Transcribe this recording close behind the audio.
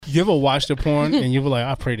You ever watch the porn and you were like,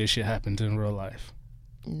 I pray this shit happens in real life?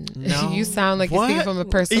 No. You sound like you're speaking from a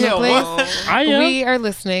personal place. I am. We are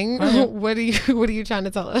listening. What are you trying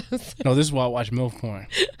to tell us? No, this is why I watch MILF porn.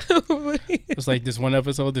 It's like this one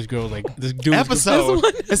episode. This girl like this dude. Episode.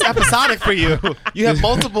 It's episodic for you. You have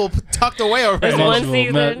multiple tucked away already. One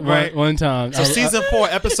season. Right. One time. So season 4,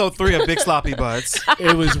 episode 3 of Big Sloppy Butts.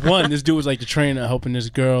 It was one. This dude was like the trainer helping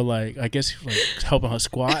this girl, like I guess like helping her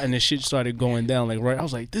squat, and this shit started going down. Like right, I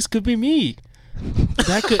was like, this could be me.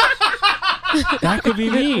 That could be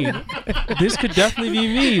me. This could definitely be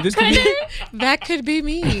me. That could be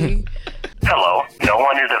me. Hello, no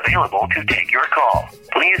one is available to take your call.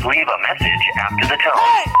 Please leave a message after the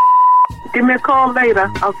tone. Give me a call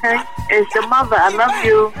later, okay? It's your mother. I love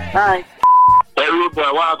you. Bye. Hey, rude boy,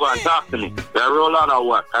 why go and talk to me? You roll on or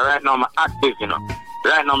what? Right now I'm active, you know.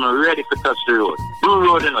 Right now I'm ready to touch the road. Do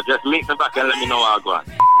road, you know. Just meet me back and let me know how I go on.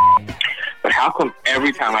 But how come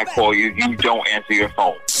every time I call you, you don't answer your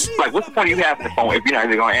phone? Like, what's the point of you having the phone if you're not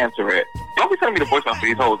even going to answer it? Don't be sending me the voicemail for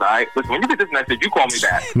these hoes, all right? Listen, when you get this message, you call me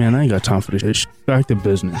back. Man, I ain't got time for this shit. Back to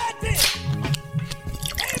business.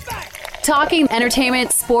 Talking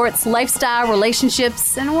entertainment, sports, lifestyle,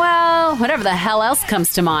 relationships, and well, whatever the hell else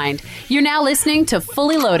comes to mind. You're now listening to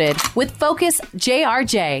Fully Loaded with Focus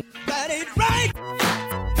JRJ.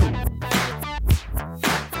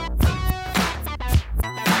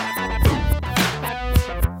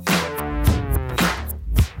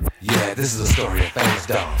 Yeah, this is a story of famous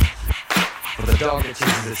dog. For the dog that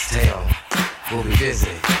chases its tail will be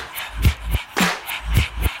busy.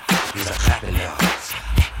 These are clapping dogs.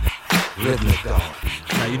 Rhythmic dog.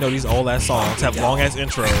 Now you know these old ass songs have long ass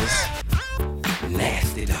intros.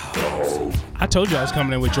 Nasty dogs. I told you I was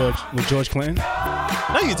coming in with George Clinton.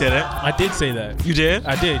 No, you didn't. I did say that. You did?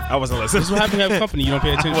 I did. I wasn't listening. This is what happens to have company. You don't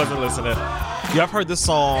pay attention. I wasn't listening. Yeah, I've heard this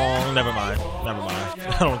song. Never mind.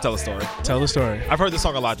 I don't want to tell a story. Tell the story. I've heard this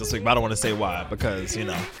song a lot this week, but I don't want to say why because, you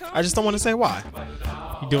know, I just don't want to say why.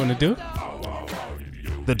 You doing the do?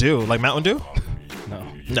 The do? Like Mountain Dew?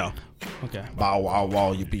 No. Okay. Bow, wow,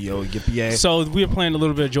 wow, yippee-yo, yippee-yay. So we are playing a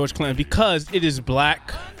little bit of George Clinton because it is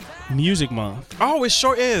Black Music Month. Oh, it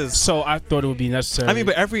sure is. So I thought it would be necessary. I mean,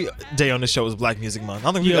 but every day on the show is Black Music Month. I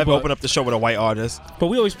don't think we ever open up the show with a white artist. But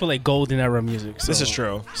we always play like golden era music. So, this is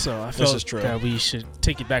true. So I felt that we should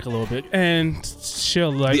take it back a little bit and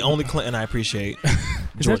chill. Like the only Clinton I appreciate, is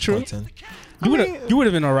George that true? Clinton. You would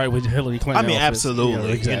have been all right with Hillary Clinton. I mean, outfits. absolutely.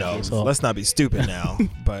 Yeah, exactly. You know, so. Let's not be stupid now.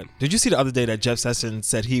 But did you see the other day that Jeff Sessions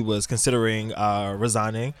said he was considering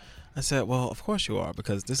resigning? I said, well, of course you are,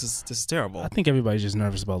 because this is terrible. I think everybody's just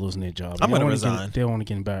nervous about losing their job. I'm going to resign. They don't want to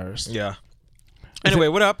get embarrassed. Yeah. Anyway,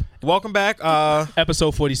 what up? Welcome back.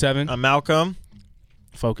 Episode 47. I'm Malcolm.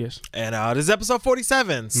 Focus. And this is episode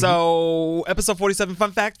 47. So, episode 47,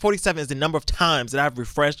 fun fact, 47 is the number of times that I've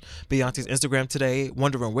refreshed Beyonce's Instagram today,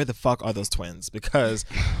 wondering where the fuck are those twins? Because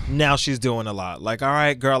now she's doing a lot. Like, all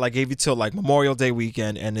right, girl, I gave you till like Memorial Day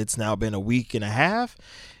weekend, and it's now been a week and a half.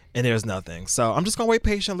 And there's nothing. So I'm just going to wait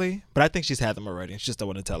patiently. But I think she's had them already. She just don't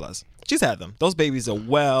want to tell us. She's had them. Those babies are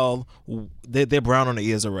they're brown on the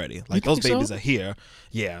ears already. Like, those babies are here.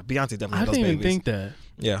 Yeah, Beyonce definitely had those babies. I didn't even think that.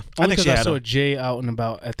 Yeah. I think she had them. I saw Jay out and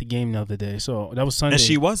about at the game the other day. So that was Sunday. And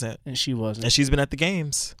she wasn't. And she's been at the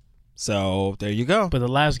games. So there you go. But the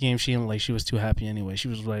last game, she was too happy anyway. She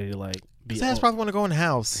was ready to be Sass probably want to go in the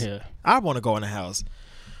house. Yeah. I want to go in the house.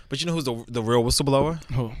 But you know who's the real whistleblower?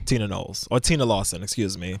 Who? Tina Knowles. Or Tina Lawson,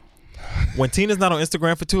 excuse me. When Tina's not on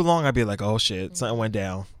Instagram for too long, I'd be like, oh shit, something went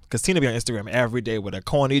down. Because Tina be on Instagram every day with a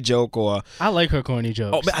corny joke or... I like her corny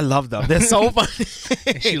jokes. Oh, man, I love them. They're so funny.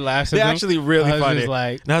 She laughs at them. They're actually really funny.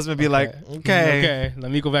 Like, the husband be like, okay,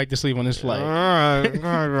 let me go back to sleep on this flight. All right,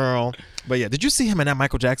 girl. But yeah, did you see him in that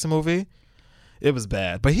Michael Jackson movie? It was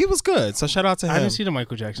bad, but he was good. So shout out to him. I didn't see the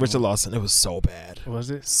Michael Jackson Richard movie. Lawson. It was so bad. Was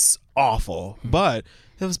it? It's awful. But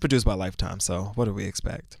it was produced by Lifetime, so what do we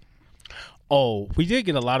expect? Oh, we did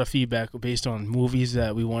get a lot of feedback based on movies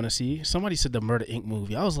that we want to see. Somebody said the Murder Inc.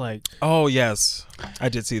 movie. I was like... Oh, yes. I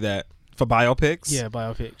did see that. For biopics? Yeah,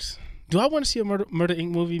 biopics. Do I want to see a Murder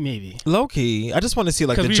Inc. movie? Maybe. Low-key. I just want to see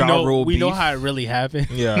like the Ja Rule beef. We know beef. how it really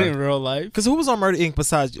happened in real life. Because who was on Murder Inc.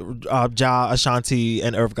 besides Ja, Ashanti,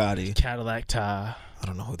 and Irv Gotti? Cadillac Ty. I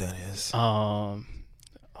don't know who that is. What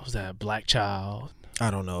was that? Black Child.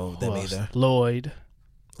 I don't know them either. Lloyd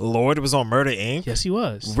was on Murder Inc.? Yes, he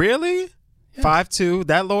was. Really? Yes. 5'2",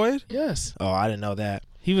 that Lloyd? Yes. Oh, I didn't know that.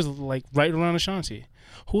 He was like right around Ashanti.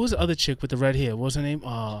 Who was the other chick with the red hair? What was her name?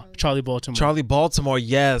 Charlie Baltimore. Charlie Baltimore,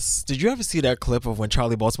 yes. Did you ever see that clip of when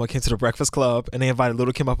Charlie Baltimore came to the Breakfast Club and they invited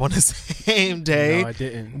Little Kim up on the same day? No, I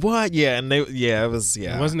didn't. What? Yeah, and it was.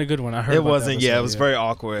 It wasn't a good one. I heard. It wasn't. Yeah, it was very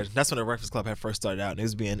awkward. That's when the Breakfast Club had first started out, and it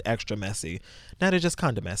was being extra messy. Now they're just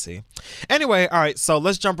kind of messy. Anyway, all right. So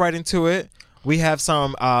let's jump right into it. We have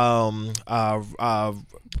some returning.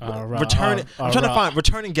 I'm trying to find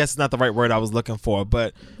returning guests is not the right word I was looking for,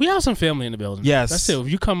 but we have some family in the building. Yes, that's it. If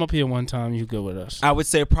you come up here one time, you good with us. I would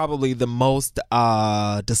say probably the most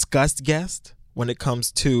discussed guest when it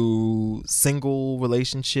comes to single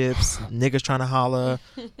relationships, niggas trying to holler,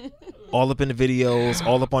 all up in the videos,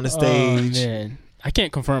 all up on the stage. Oh, man. I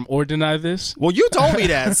can't confirm or deny this. Well, you told me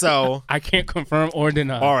that, so I can't confirm or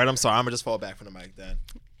deny. All right, I'm sorry. I'm gonna just fall back from the mic then.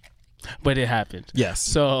 But it happened. Yes.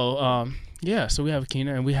 So, so we have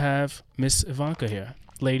Keena and we have Miss Ivanka here.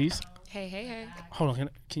 Ladies. Hey. Hold on.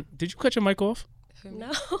 Did you cut your mic off?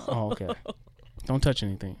 No. Oh, okay. Don't touch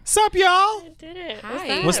anything. Sup, y'all? I did it.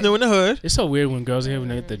 Hi. What's new in the hood? It's so weird when girls are here when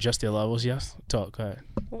they have to adjust their levels. Yes? Talk. Go ahead.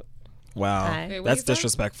 Wow. Wait, that's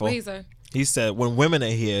disrespectful. What you say? He said when women are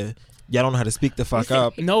here, y'all don't know how to speak the fuck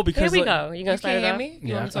up. No, because here we go. You gonna start it off? Me? You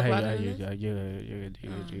yeah, want to talk about it? You good.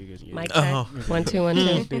 Mic check. 1 2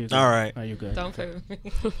 1 2. All right. You good? Don't play with me.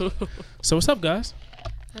 So what's up, guys?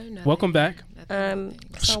 Welcome back.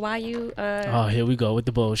 So why you? Oh, here we go with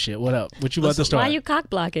the bullshit. What up? What you about to start? Why you cock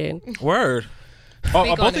blocking? Word. Oh,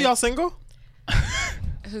 are both of y'all single?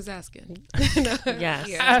 Who's asking? Yes.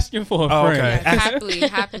 Yeah. Asking for a friend. Okay.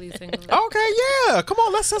 Happily single. Okay, yeah. Come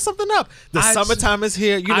on, let's set something up. The summertime is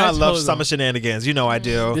here. You know I love summer shenanigans. You know I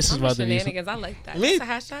do. This is about the shenanigans. I like that. Me?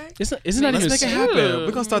 That's a hashtag? Isn't that Let's even make it happen.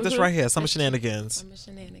 We're gonna start this right here. Summer shenanigans. Summer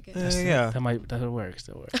shenanigans. Yeah. That works.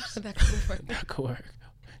 That works. That could work. That could work.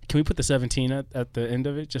 Can we put the 17 at the end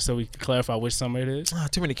of it just so we can clarify which summer it is?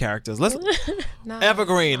 Too many characters. Let's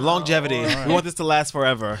evergreen, longevity. Right. We want this to last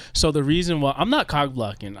forever. So the reason why I'm not cock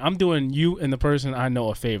blocking, I'm doing you and the person I know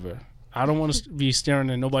a favor. I don't want to be staring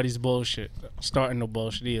at nobody's bullshit, starting no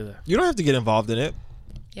bullshit either. You don't have to get involved in it.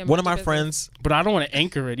 Yeah, one of my friends, but I don't want to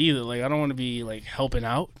anchor it either. Like I don't want to be like helping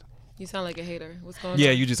out. You sound like a hater. What's going on?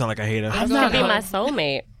 Yeah, you do sound like a hater. I'm not be my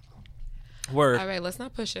soulmate. Word. All right, let's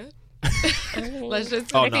not push it. Let's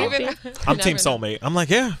just. Oh no, I'm team soulmate. I'm like,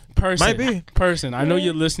 yeah, might be. Person, I know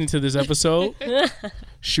you're listening to this episode.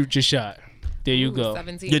 Shoot your shot. There you go.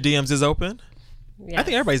 17. Your DMs is open. Yes. I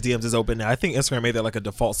think everybody's DMs is open now. I think Instagram made that like a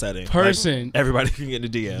default setting. Person, like, everybody can get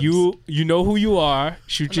in the DMs. You know who you are.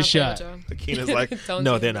 Shoot your shot. Akina's like,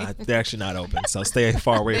 no, they're not. They're actually not open. So stay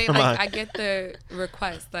far away from mine. I get the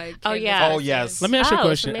request. Like, oh yeah. Oh yes. Let me ask you a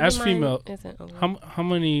question. So as female, how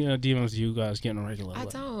many DMs do you guys get on a regular? I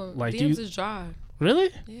don't. Like, DMs is dry.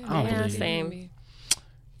 Really? Yeah. I don't believe same. You.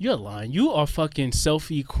 You're lying. You are fucking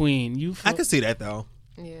selfie queen. I can see that though.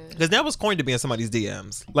 Yeah. Because that was coined to be in somebody's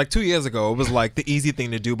DMs. Like 2 years ago, it was like the easy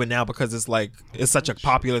thing to do, but now because it's like it's such a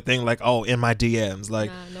popular thing, like in my DMs,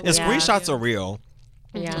 like and screenshots are real.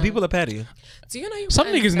 Yeah. People are petty. Do you know you some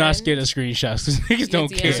niggas not scared of screenshots because niggas don't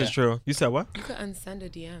care. This is true. You said what? You could unsend a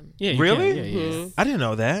DM. Yeah. Really? Yeah. I didn't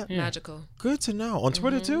know that. Yeah. Magical. Good to know. On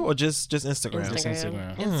Twitter too, or just Instagram? Just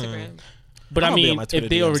Instagram. Instagram. But I mean, if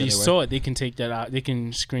they already anyway. saw it, they can take that out. They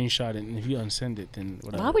can screenshot it, and if you unsend it, then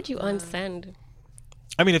whatever. Why would you unsend?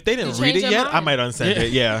 I mean, if they didn't read it yet, I might unsend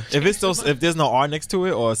it. Yeah. If it's still, if there's no R next to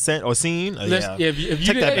it or sent or seen, yeah. If you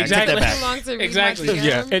Take that back. exactly, Take that back. Exactly.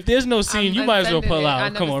 Yeah. If there's no scene, you might as well pull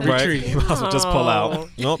out. Come on, right? retreat. You might as well just pull out.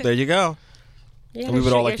 Nope. There you go. Yeah, we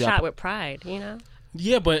would all like like your that. shot with pride, you know.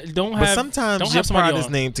 Yeah, but don't have. But sometimes your pride is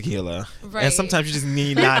named tequila, and sometimes you just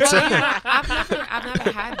need not to. I've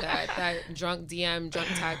never had that drunk DM, drunk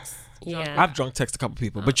text. Yeah. I've drunk text a couple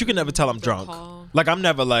people, but you can never tell I'm drunk. Like I'm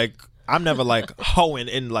never like hoeing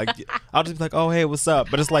and like I'll just be like, oh hey, what's up?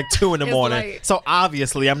 But it's like 2 a.m. Like, so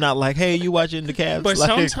obviously I'm not like, hey, you watching the Cavs? But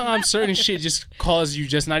like, sometimes certain shit just cause you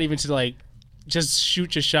just not even to like just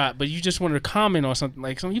shoot your shot, but you just want to comment on something.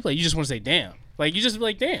 Like some people, like, you just want to say damn. Like you just be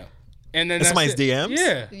like damn. And then somebody's DMs.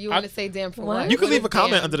 Yeah, you want to say damn for what? You could leave a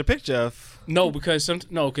comment under the picture. No, because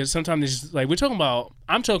sometimes it's just, like I'm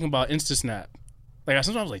talking about InstaSnap. Like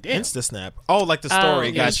sometimes like damn. InstaSnap. Oh, like the story.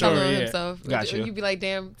 Yeah, Got you. Himself. Got you. You'd be like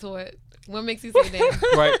damn to what? What makes you say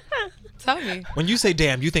damn? Right. Tell me. When you say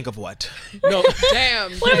damn, you think of what? No.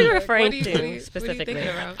 Damn. What are you referring to specifically? specifically? What are you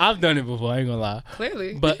thinking about? I've done it before. I ain't gonna lie.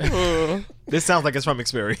 Clearly. But this sounds like it's from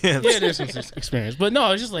experience. Yeah, there's some experience. But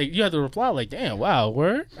no, it's just like you have to reply like, damn, wow,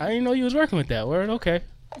 word. I didn't know you was working with that word. Okay.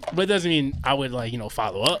 But it doesn't mean I would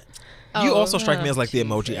follow up. You also strike me as like the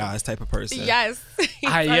emoji eyes type of person. Yes.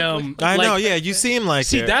 I am. I know. Yeah, you seem like.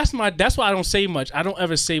 See, it. that's why I don't say much. I don't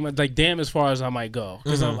ever say much. Like, damn, as far as I might go,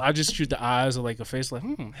 because I just shoot the eyes or like a face, like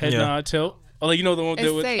head nod, tilt, or like the one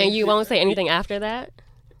that would. And you won't say anything after that.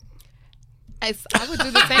 I would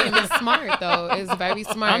do the same. It's smart though. It's very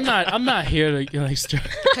smart. I'm not here to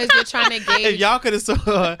because you're trying to gauge. If y'all could have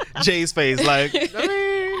saw Jay's face, like, I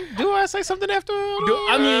mean, do I say something after?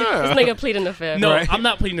 This nigga pleading the fifth. No, I'm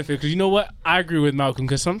not pleading the fifth because you know what? I agree with Malcolm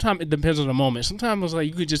because sometimes it depends on the moment. Sometimes it's like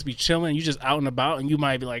you could just be chilling, you just out and about, and you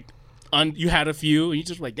might be like, you had a few, and you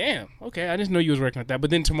just like, damn, okay, I didn't know you was working like that. But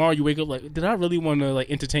then tomorrow you wake up like, did I really want to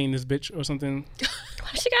like entertain this bitch or something?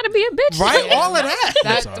 She gotta be a bitch, right? All of that.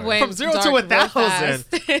 That went from 0 to 1,000.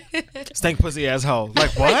 Stank pussy asshole.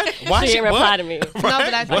 Like what? Why she didn't reply to me? Right? No,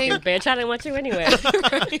 but I think bitch, I didn't want you anyway.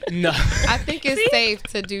 No, I think it's safe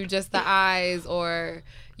to do just the eyes or.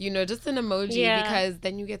 Just an emoji because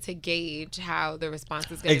then you get to gauge how the response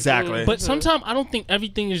is going to be. But sometimes I don't think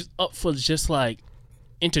everything is up for just like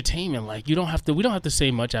entertainment. Like we don't have to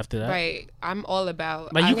say much after that. Right. I'm all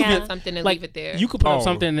about like you could could put something and like, leave it there. You could put up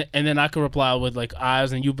something and then I could reply with like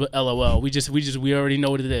eyes and you put LOL. We already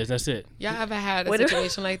know what it is. That's it. Y'all ever had a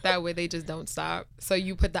situation like that where they just don't stop? So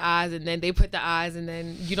you put the eyes and then they put the eyes and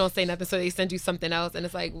then you don't say nothing, so they send you something else and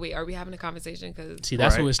it's like, wait, are we having a conversation? Because see,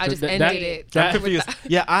 that's what it's I just ended it. I'm confused.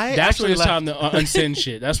 That's when it's time to unsend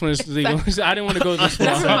shit. That's when it's. I didn't want to go this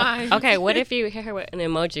far. Okay, what if you hit her with an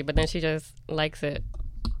emoji, but then she just likes it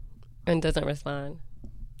and doesn't respond?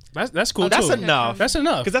 That's cool. That's too. enough. That's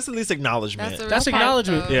enough. Because that's at least acknowledgement. That's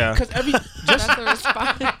acknowledgement. Though. Yeah. Because that's a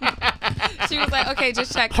response. She was like, okay,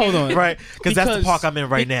 just check. Hold on. Right. Because that's the park I'm in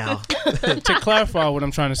right now. To clarify what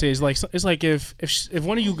I'm trying to say is like it's like if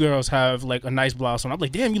one of you girls have like a nice blouse on, I'm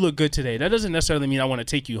like, damn, you look good today. That doesn't necessarily mean I want to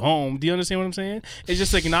take you home. Do you understand what I'm saying? It's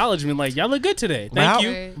just acknowledgement, like y'all look good today. Thank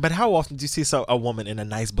you. But how often do you see a woman in a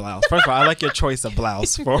nice blouse? First of all, I like your choice of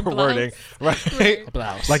blouse for wording. Right. A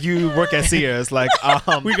blouse. Like you work at Sears. Like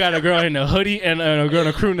we got a girl in a hoodie and a girl in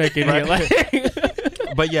a crew neck in here. Like.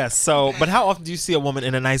 But yes, but how often do you see a woman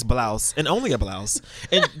in a nice blouse and only a blouse?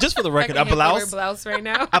 And just for the record, a blouse right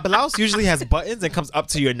now. A blouse usually has buttons and comes up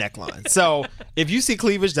to your neckline. So if you see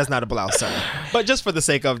cleavage, that's not a blouse, sir. But just for the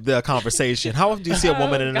sake of the conversation, how often do you see a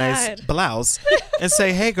woman in a nice blouse and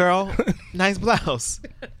say, "Hey, girl, nice blouse"?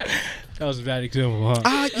 That was a bad example,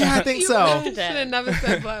 huh? Yeah, I think so. Should have never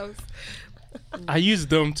said blouse. I use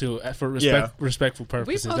them too for respectful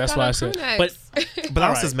purposes. That's why I said. But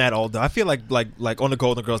blouse is mad old though. I feel like on the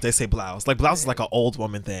Golden Girls they say blouse. Like blouse is like an old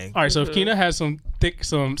woman thing. All right, so if Keena has so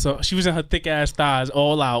she was in her thick ass thighs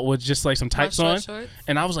all out with just like some tights on,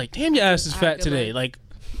 and I was like, damn, your ass is fat today. Like,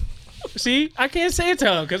 see, I can't say it to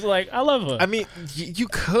her because like I love her. I mean, you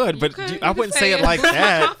could, but I wouldn't say it like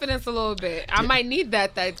that. Confidence a little bit. I might need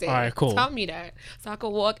that day. All right, cool. Tell me that so I could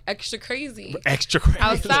walk extra crazy.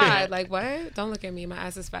 Outside. Like what? Don't look at me. My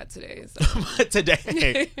ass is fat today. So.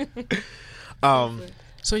 Today.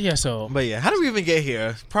 So yeah, so. But yeah, how do we even get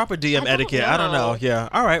here? Proper DM etiquette. I don't know. Yeah.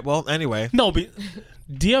 All right. Well, anyway. No, but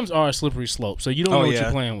DMs are a slippery slope, so you don't know what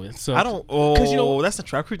you're playing with. So I don't. Oh, that's not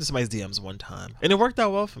true. I creeped in somebody's DMs one time, and it worked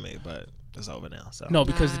out well for me, but it's over now. So no,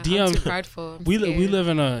 because the I'm DM. too prideful. We live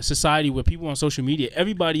in a society where people on social media,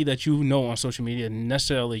 everybody that you know on social media,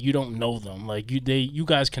 necessarily you don't know them. Like you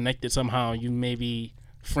guys connected somehow. You may be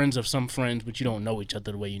friends of some friends, but you don't know each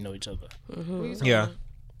other the way you know each other. Mm-hmm. Yeah.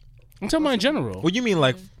 I'm talking about in general. What you mean,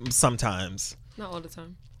 like sometimes? Not all the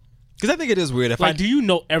time. Because I think it is weird. Do you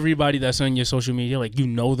know everybody that's on your social media? Like you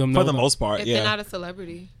know them for the most part. If they're not a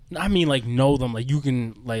celebrity. I mean, like know them. Like you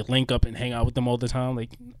can like link up and hang out with them all the time. Like,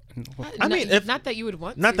 I mean, not that you would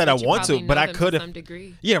want. Not to, that I want to, but I could to if. Some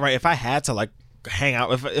degree. Yeah, right. If I had to like hang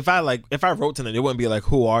out, if I wrote to them, it wouldn't be like,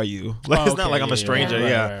 "Who are you?" Like it's not like I'm a stranger.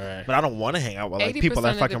 Yeah, right. But I don't want to hang out with like people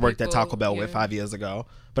that fucking worked at Taco Bell with 5 years ago.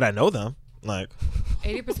 But I know them. Like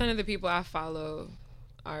 80% of the people I follow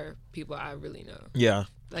are people I really know. Yeah.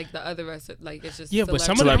 Like the other rest, like it's just but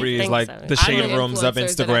some celebrities like the shade rooms of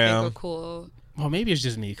Instagram. Cool. Well, maybe it's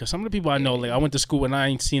just me because some of the people I know, like I went to school and I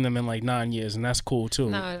ain't seen them in like 9 years, and that's cool too.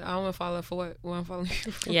 Nah, I don't want to follow for what? What I'm following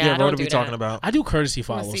you for? Yeah, what are we talking about? I do courtesy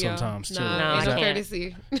follows sometimes too. Nah, I don't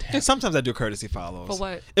courtesy. Sometimes I do courtesy follows. For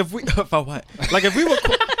what? For what? Like if we were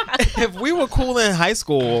cool, if we were cool in high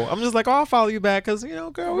school, I'm just like, oh, I'll follow you back because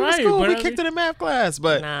girl, we were cool. We kicked it in math class,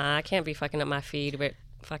 but nah, I can't be fucking up my feed with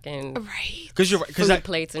fucking because food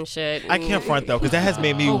plates and shit. I can't front though because that has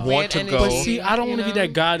made me want to go. But see, I don't want to be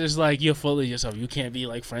that guy that's like you're full of yourself. You can't be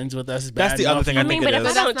like friends with us. That's the other thing I think it is.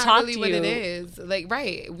 But that's not really what it is. Like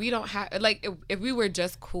we don't have like if we were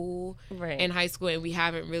just cool in high school and we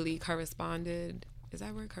haven't really corresponded. Is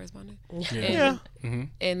that word correspondent? Yeah.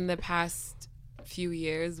 In the past few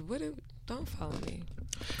years, don't follow me.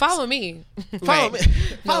 Follow me. Follow me.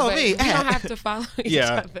 Follow me. We don't have to follow each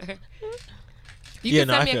other. You can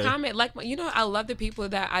send me a comment. Like, I love the people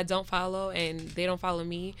that I don't follow and they don't follow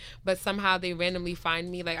me, but somehow they randomly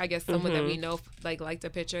find me. Like, I guess someone that we know, liked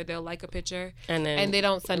a picture. They'll like a picture and they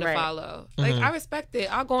don't send a follow. Like, I respect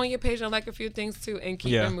it. I'll go on your page and like a few things too and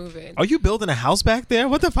keep it moving. Are you building a house back there?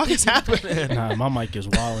 What the fuck is happening? Nah, my mic is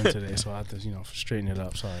wilding today, so I have to, straighten it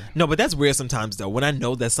up. Sorry. No, but that's weird sometimes though. When I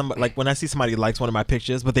know that somebody, like when I see somebody likes one of my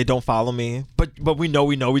pictures, but they don't follow me, but we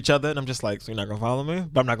know each other, and I'm just like, so you're not gonna follow me?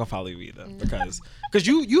 But I'm not gonna follow you either because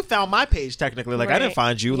you found my page technically. Like I didn't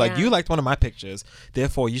find you. Like you liked one of my pictures,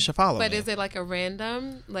 therefore you should follow me. But is it like a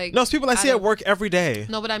random like? No, it's people I see at work every day.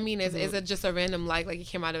 No, what I mean is it just a random like it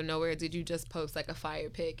came out of nowhere? Did you just post like a fire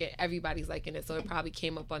pic and everybody's liking it, so it probably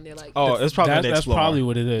came up on their like? Oh, it's probably on the Explore. That's probably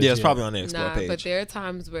what it is. Yeah, it's probably on the Explore page. But there are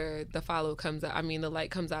times where the follow comes out. I mean, the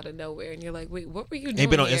like comes out of nowhere, and you're like, wait, what were you doing?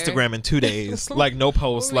 Ain't been on here? Instagram in 2 days. Like no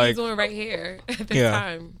post. What were like you doing right here at this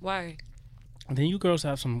time? Why? And then you girls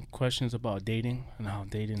have some questions about dating and how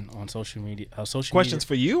dating on social media. Questions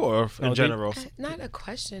for you or in general? Not a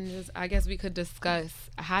question. Just I guess we could discuss.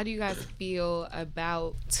 How do you guys feel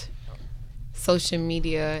about social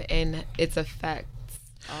media and its effects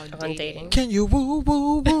on dating? Can you woo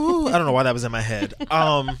woo woo? I don't know why that was in my head.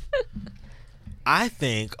 I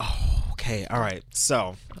think. Okay, all right.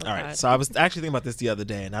 So, So I was actually thinking about this the other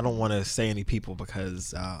day, and I don't want to say any people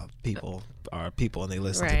because people are people and they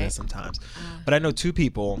listen to this sometimes. But I know 2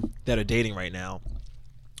 people that are dating right now,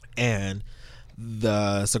 and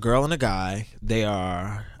it's a girl and a guy. They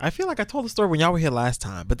are. I feel like I told the story when y'all were here last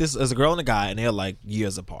time, but this is a girl and a guy, and they're like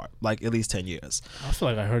years apart, like at least 10 years. I feel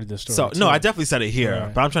like I heard this story. So no, I definitely said it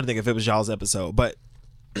here, but I'm trying to think if it was y'all's episode. But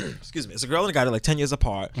excuse me, it's a girl and a guy. They're like 10 years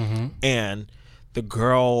apart, and the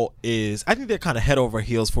girl is, I think they're kind of head over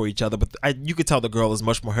heels for each other, but you could tell the girl is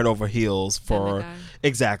much more head over heels for,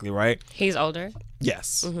 exactly, right? He's older.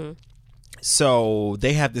 Yes. So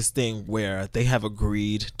they have this thing where they have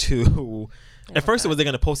agreed to, at first it was they're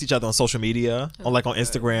going to post each other on social media, on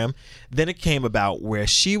Instagram. Then it came about where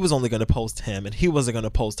she was only going to post him and he wasn't going to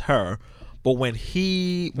post her. But when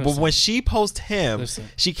she posts him,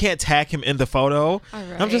 she can't tag him in the photo.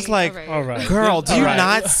 I'm just like, girl, do you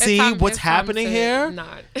not see what's happening here?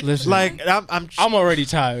 Listen, like, I'm already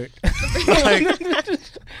tired.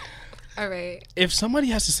 All right. If somebody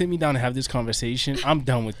has to sit me down and have this conversation, I'm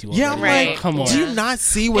done with you. Yeah, I'm like, come on. Do you not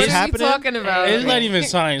see what's happening? What are you talking about? It's not even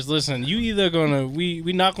science. Listen, you either we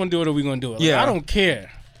not gonna do it or we gonna do it. Like, I don't care.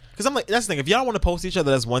 Because I'm like, that's the thing. If y'all want to post each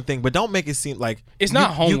other, that's one thing. But don't make it seem like it's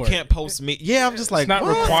not homework. You can't post me. Yeah, I'm just like, it's not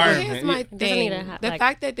requirement. Here's my thing. The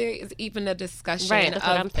fact that there is even a discussion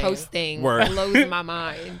of posting blows my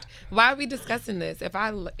mind. Why are we discussing this?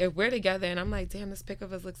 If we're together and I'm like, damn, this pic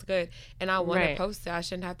of us looks good, and I want to post it, I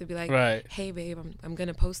shouldn't have to be like, hey, babe, I'm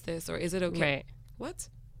gonna post this, or is it okay? What?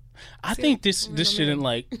 I think this shouldn't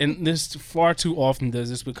and this far too often does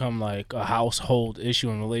this become like a household issue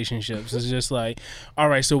in relationships. It's just like, all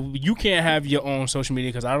right, so you can't have your own social media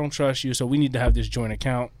because I don't trust you, so we need to have this joint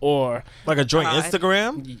account or like a joint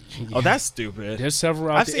Instagram. Yeah. Oh, that's stupid. There's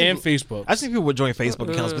several out there, and Facebook. I've seen people with joint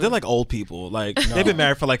Facebook accounts, but they're like old people. Like they've been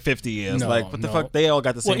married for like 50 years. What the fuck? They all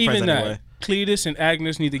got the same friends anyway. Cletus and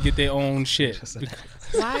Agnes need to get their own shit.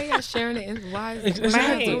 Why are y'all sharing it? Why is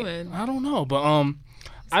it doing? I don't know, but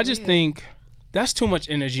I just think that's too much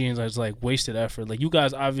energy and it's like wasted effort. Like you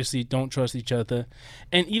guys obviously don't trust each other,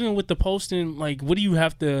 and even with the posting, like what do you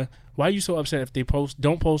have to? Why are you so upset if they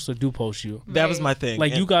don't post or do post you? That was my thing.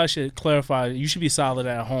 Like you guys should clarify. You should be solid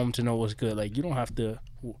at home to know what's good. Like you don't have to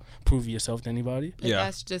prove yourself to anybody. Yeah,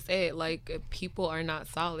 that's just it. Like people are not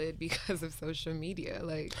solid because of social media.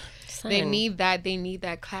 Like they need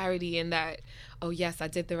that clarity and that. Oh yes, I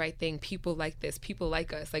did the right thing. People like this. People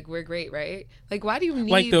like us. Like we're great, right? Like why do you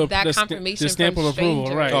need that confirmation the stamp from of approval,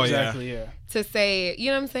 strangers? right? Oh, exactly, yeah. To say, you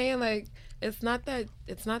know what I'm saying? Like it's not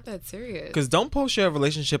that serious. Because don't post your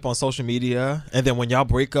relationship on social media and then when y'all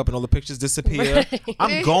break up and all the pictures disappear,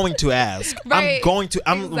 I'm going to ask. Right. What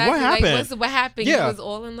happened? What happened? Yeah. You was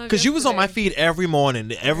all in love. Because you was on my feed every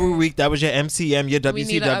morning, every week. That was your MCM, your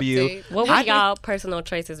WCW. What would y'all personal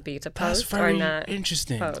choices be to post or not?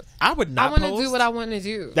 Interesting. Post? I would not. I want to do what I want to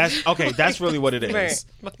do. That's okay. That's really what it is.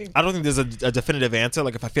 I don't think there's a definitive answer.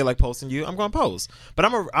 Like if I feel like posting you, I'm going to post. But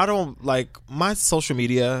I don't like my social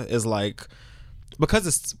media is like. Because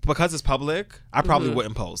it's public, I probably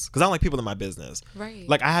wouldn't post because I don't like people in my business. Right.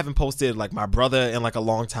 Like I haven't posted like my brother in like a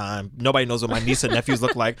long time. Nobody knows what my niece and nephews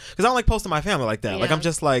look like because I don't like posting my family like that. Yeah. Like I'm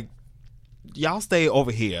just like, y'all stay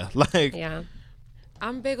over here. Like, yeah.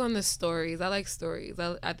 I'm big on the stories. I like stories.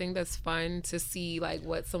 I think that's fun to see like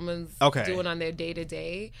what someone's doing on their day to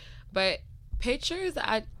day. But pictures,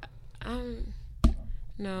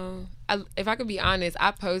 no. If I could be honest,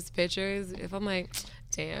 I post pictures if I'm like,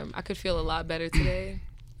 damn, I could feel a lot better today.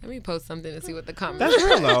 Let me post something and see what the comments. That's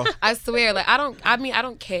real though. I swear, like I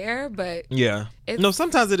don't care, but yeah. No,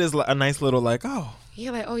 sometimes it is a nice little like, oh.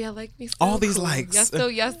 Yeah, like, oh, y'all like me. All these cool. likes.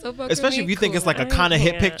 Y'all still fucking especially me? if you think cool. it's like a kind of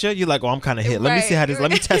hit picture. You're like, oh, I'm kind of hit. Let me see how this.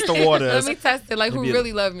 Let me test the waters. Let me test it. Like, who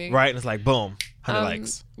really love me? Right, and it's like, boom, 100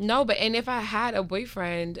 likes. No, but and if I had a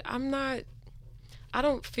boyfriend, I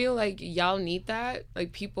don't feel like y'all need that.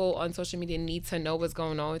 Like, people on social media need to know what's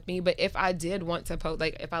going on with me. But if I did want to post,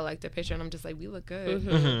 like, if I liked a picture and I'm just like, we look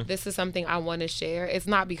good. This is something I want to share. It's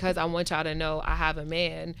not because I want y'all to know I have a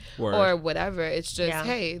man or whatever. It's just,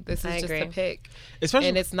 hey, this is just a pic.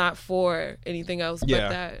 And it's not for anything else but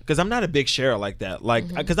that. Because I'm not a big sharer like that. Like,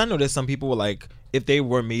 because I know there's some people who like, if they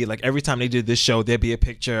were me, like every time they did this show, there'd be a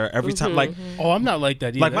picture. Every time, like, oh, I'm not like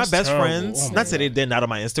that either. Like That's my best terrible. friends, not say they're not on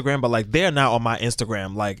my Instagram, but like they're not on my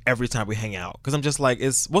Instagram. Like every time we hang out, because I'm just like,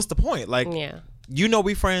 what's the point? Like, you know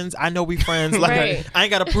we friends, I know we friends. Like I ain't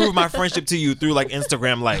got to prove my friendship to you through like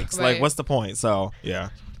Instagram likes. Like, what's the point? So yeah,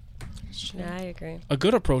 I agree. A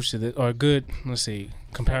good approach to this, or a good,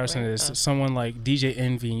 comparison to this, someone like DJ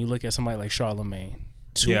Envy, and you look at somebody like Charlamagne.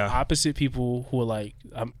 Two opposite people who are like,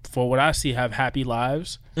 for what I see, have happy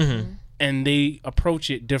lives, and they approach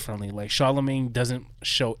it differently. Like Charlamagne doesn't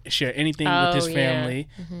share anything with his family,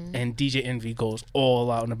 and DJ Envy goes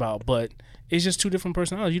all out and about. But it's just two different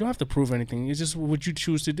personalities. You don't have to prove anything. It's just what you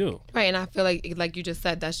choose to do. Right, and I feel like you just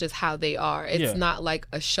said, that's just how they are. It's not like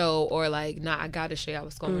a show or like, I gotta share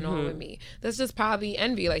what's going on with me. That's just probably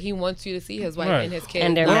Envy. Like, he wants you to see his wife and his kids.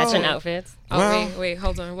 And their matching outfits. Oh, wait,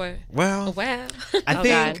 hold on. What? Well,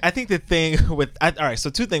 I think the thing with, all right, so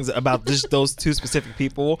two things about just those two specific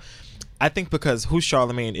people. I think because who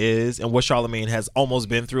Charlamagne is and what Charlamagne has almost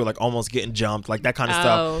been through, like almost getting jumped, like that kind of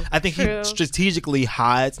stuff. I think he strategically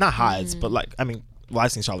hides, not hides, but like, I mean, well,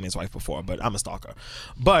 I've seen Charlamagne's wife before, but I'm a stalker.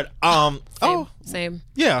 But, Same.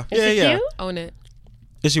 Yeah. Is she cute? Own it.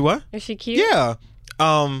 Is she what? Is she cute? Yeah.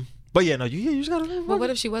 But yeah, no, you just gotta. But what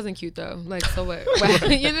if she wasn't cute though? Like, so what?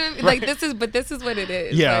 You know, like this is what it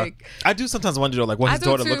is. Yeah, like, I do sometimes wonder though, like what his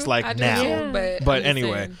daughter looks like now. But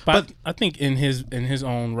anyway, but I think in his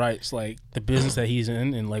own rights, like the business that he's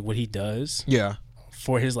in and like what he does,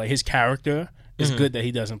 for his character. It's good that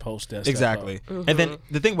he doesn't post that exactly. And then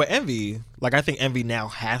the thing with Envy, like I think Envy now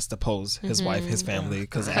has to post his wife, his family,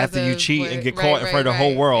 because after you cheat and get caught in front of the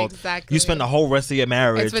whole world, you spend the whole rest of your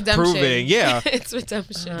marriage proving, it's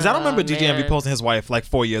redemption. Because I don't remember DJ Envy posting his wife like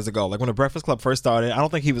 4 years ago, like when the Breakfast Club first started. I don't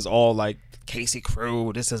think he was all like Casey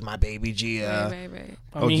Crew, this is my baby Gia. Right.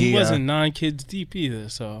 I mean, he wasn't 9 kids deep either,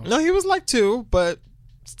 so no, he was like 2, but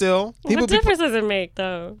still. What difference does it make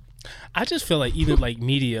though? I just feel like either like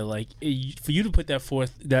media, like for you to put that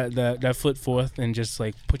foot forth and just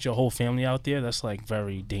like put your whole family out there, that's like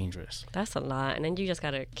very dangerous. That's a lot, and then you just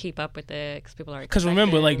gotta keep up with it because people are. Because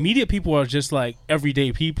remember, like media people are just like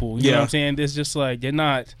everyday people. You know what I'm saying? It's just like they're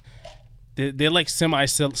not. They're like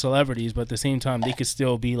semi-celebrities, but at the same time, they could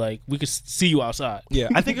still be like, we could see you outside. Yeah,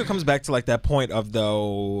 I think it comes back to like that point of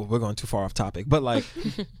though we're going too far off topic, but like,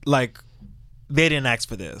 like. They didn't ask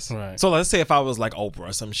for this. Right. So let's say if I was like Oprah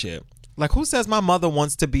or some shit. Like, who says my mother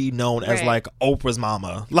wants to be known as like Oprah's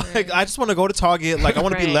mama? Like, I just want to go to Target. Like, I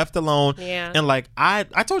want to be left alone. Yeah. And like, I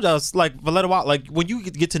told y'all, like Valletta Wild, like when you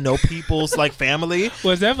get to know people's like family.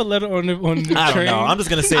 Was that Valletta on the train? I don't know. I'm just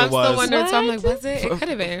gonna say it was. I'm still wondering. So I'm like, was it? It could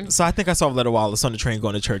have been. So I think I saw Valletta Wallace on the train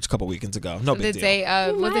going to church a couple weekends ago. No big deal. The day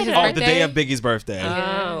of was it his birthday? The day of Biggie's birthday.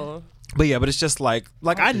 Oh. But yeah, but it's just like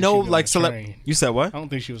I know like you said what? I don't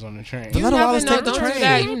think she was on the train. You never know. Don't do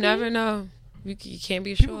that. You never know. You can't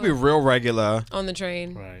be sure. People be real regular on the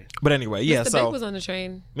train. Right. But anyway, yeah. Mr. So Big was on the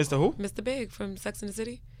train. Mr. Who? Mr. Big from Sex and the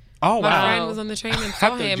City. Oh wow! My friend was on the train and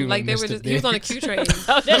saw him. Like they were just. He was on a Q train.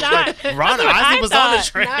 So did I. Ron Isley was on the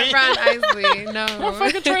train. Not Ron Isley. No. What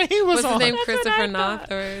fucking train he was on? What's his name? Christopher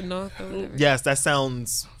North or whatever. Yes, that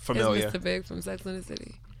sounds familiar. It's Mr. Big from Sex and the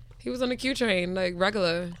City. He was on the Q train, like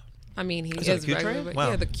regular. I mean, he is regular, but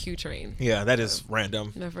yeah, the Q train. Yeah, that is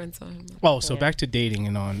random. My friend saw him. Oh, so back to dating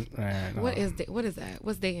and on. What is that?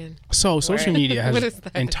 What's dating? So social media has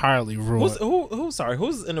entirely ruined.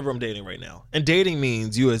 Who's in the room dating right now? And dating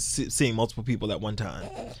means you are seeing multiple people at one time.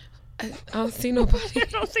 I don't see nobody.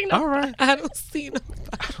 All right. I don't see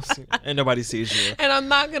nobody. And nobody sees you. And I'm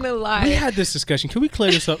not gonna lie. We had this discussion. Can we clear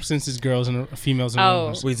this up since it's girls and females in the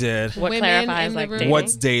room? We did. What clarifies like dating?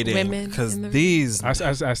 What's dating? Because these. I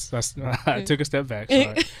took a step back.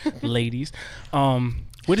 Sorry, ladies.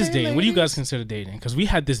 What is dating? What do you guys consider dating? Because we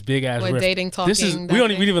had this big ass. What riff. dating talking? This is we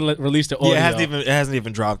didn't even release the audio. Yeah, it hasn't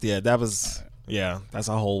even dropped yet. That was that's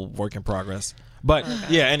a whole work in progress. But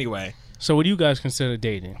anyway. So what do you guys consider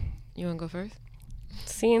dating? You want to go first?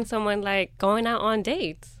 Seeing someone like going out on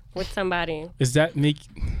dates with somebody. Is that make?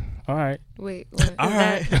 All right. Wait. What? All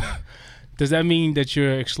right. Does that mean that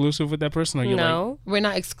you're exclusive with that person, or you're No, we're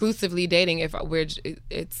not exclusively dating. If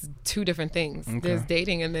it's two different things. Okay. There's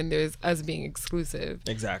dating, and then there's us being exclusive.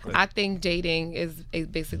 Exactly. I think dating is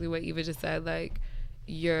basically what Eva just said. Like,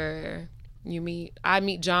 I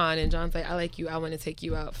meet John, and John's like, I like you, I want to take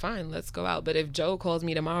you out. Fine, let's go out. But if Joe calls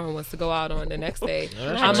me tomorrow and wants to go out on the next day,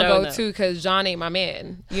 I'm gonna go too, because John ain't my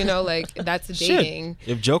man. You know, like, that's dating.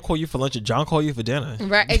 If Joe call you for lunch, John call you for dinner.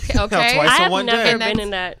 Right? Okay. Twice I in one have never day. been in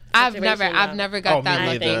that. I've situation, never got that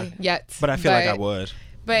me neither. lucky yet. But I feel like I would.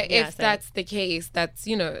 But Yeah, if same. that's the case, that's,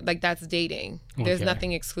 like, that's dating. There's Okay.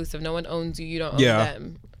 nothing exclusive. No one owns you. You don't own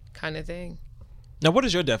them, kind of thing. Now, what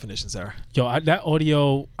is your definition, Sarah? Yo, that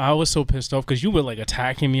audio, I was so pissed off because you were like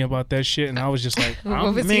attacking me about that shit, and I was just like,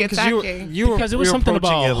 What was he attacking? because it was something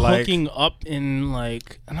about like, hooking up and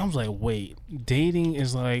like, and I was like, wait, dating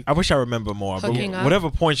is like. I wish I remember more, but Hooking up?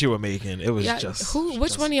 whatever point you were making, it was just.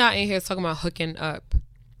 Which one of y'all in here is talking about hooking up?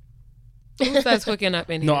 Who says hooking up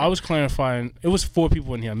in here? No, I was clarifying. It was 4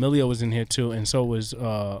 people in here. Amelia was in here too, and so was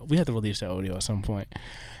we had to release that audio at some point.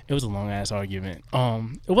 It was a long ass argument.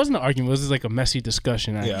 It wasn't an argument. It was just like a messy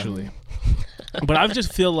discussion actually. But I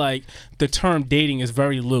just feel like the term dating is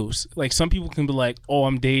very loose. Like, some people can be like, "Oh,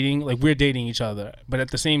 I'm dating." Like, we're dating each other, but at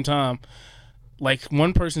the same time, like,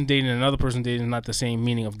 one person dating and another person dating is not the same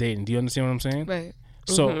meaning of dating. Do you understand what I'm saying? Right.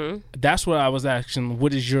 So that's what I was asking.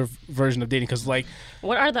 What is your version of dating? Because, like,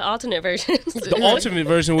 what are the alternate versions? the ultimate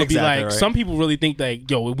version would be like, right. some people really think like,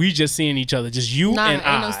 yo, we just seeing each other, just you and ain't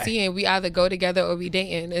I. no seeing. We either go together or we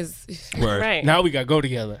dating. Word. Right. Now we got to go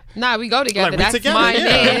together. Nah, we go together. Like, we That's together, my yeah.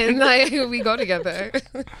 man. Like, we go together.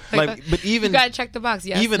 Like, but even you gotta check the box.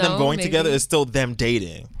 Yes, even them no, going maybe. together is still them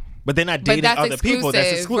dating. But they're not dating that's other people.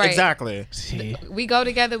 That's exclusive, right. Exactly. See, We go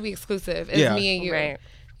together. We exclusive. It's Yeah. me and you. Right.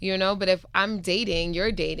 You know, but if I'm dating,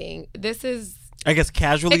 you're dating. This is. I guess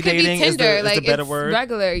casually It could dating be Tinder. is the better it's word.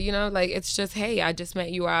 regular. You know, like, it's just, hey, I just met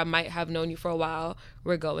you, or I might have known you for a while.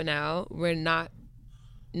 We're going out. We're not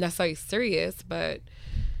necessarily serious, but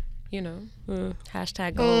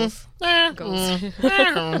Hashtag goals.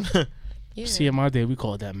 goes. Yeah. see, in my day, we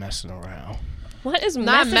called that messing around. What is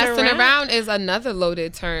Not messing around is another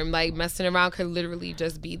loaded term. Like, messing around could literally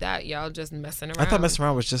just be that. Y'all just messing around. I thought messing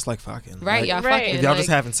around was just like fucking. Right, Like, y'all Right. fucking. y'all like, just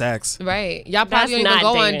having sex. right. Y'all That's probably don't even not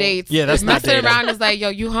go on dating. dates. Yeah, that's not messing dating. around is like, yo,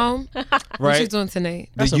 you home? What Right. you doing tonight?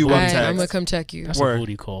 The That's a you booty up Alright, text. I'm gonna text. come check you. That's Word. a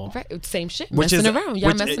booty call. Right, same shit. Which Messing is- around. Y'all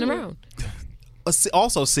which- messing around.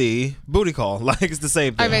 Also, see booty call. Like, it's the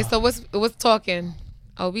same thing. All right, so what's talking?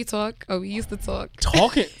 Oh, we talk. Oh, we used to talk.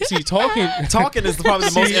 Talking. See, talking. Talking is probably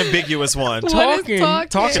the most ambiguous one. What is Talking. talking?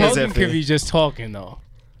 Talking is Talking could iffy. be just talking though.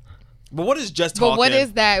 But what is just talking? But what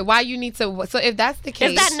is that? Why you need to? So if that's the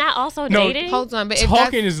case, Is that not also No. dating? hold on. But if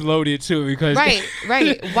Talking that's, is loaded too because right.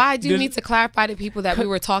 Why do you There's- need to clarify to people that we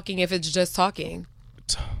were talking if it's just talking?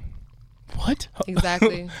 What?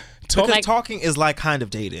 Exactly. Talk, Because talking is like kind of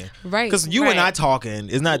dating. Right. Because you and Right. I talking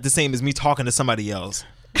is not the same as me talking to somebody else.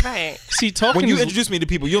 Right. see, talking When you is, introduce me to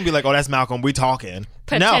people, you don't be like, "Oh, that's Malcolm. We talking."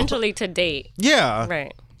 Potentially to date. No. Yeah.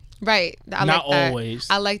 Right. Right. I Not like that. always.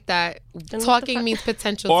 I like that. what the Talking fuck? means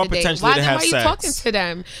potential Or to date. potentially Why, to have why are you sex. talking to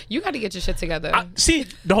them? You got to get your shit together. see,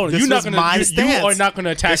 hold on, This you're not was gonna. my You stance. are not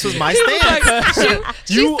gonna attack This was me. my stance.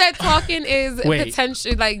 she You- said talking is Wait.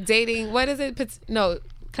 potential, like dating. What is it? No.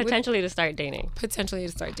 Potentially to start dating. Potentially to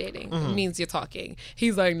start dating Mm-hmm. it means you're talking.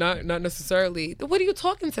 He's like, not necessarily. What are you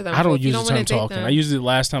talking to them? I for don't if you use the wanna term date talking. them? I used it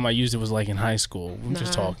last time I used it was like in high school. I'm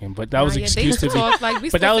just Nah. talking, but that was an yeah, they excuse used to to be. talk like we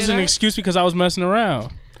But that still was say an that. excuse because I was messing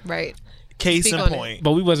around. Right. Case Speak in on it. point.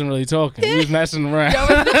 But we wasn't really talking. We was messing around.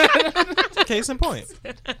 Case in point.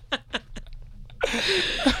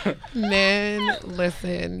 Man,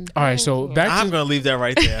 listen. All right, so back I'm to gonna leave that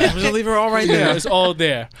right there. I'm gonna leave it all right yeah, there. it's all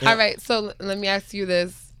there. All right, so let me ask you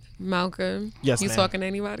this, Malcolm. Yes, you ma'am. talking to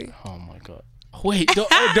anybody? Oh my god. Wait, don't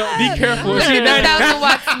be careful. Look See, at now, 9,000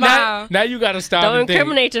 watt smile. now you gotta stop. Don't and think.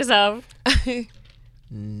 incriminate yourself.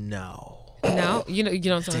 No. No, you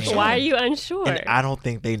don't sound sure. Why are you unsure? And I don't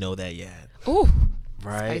think they know that yet. Ooh,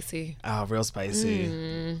 Right? spicy. Oh, real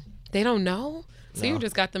spicy. They don't know. So you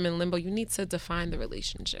just got them in limbo. You need to define the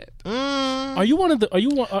relationship. Are you one of the? Are you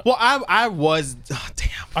one? Well, I was. Oh, damn.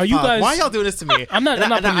 Are you guys? Why y'all doing this to me? I'm not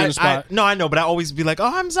putting you on the spot. No, I know, but I always be like,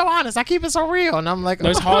 oh, I'm so honest. I keep it so real, and I'm like, no,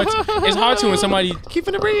 it's hard. It's hard to when somebody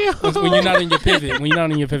keeping it real. When you're not in your pivot. When you're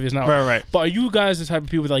not in your pivot, it's not right. But are you guys the type of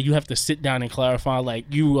people that like you have to sit down and clarify? Like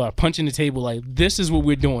you are punching the table. Like this is what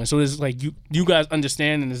we're doing. So it's like you guys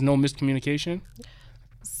understand, and there's no miscommunication.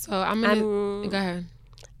 So I'm gonna go ahead.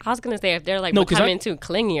 I was gonna say if they're like becoming too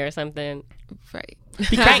clingy or something. Right.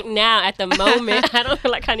 Right now, at the moment, I don't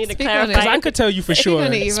feel like I need to clarify. Because I could tell you for sure.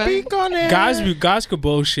 Speak on it. Guys could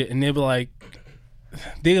bullshit, and they'll be like,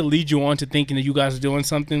 they'll lead you on to thinking that you guys are doing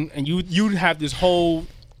something, and you'd have this whole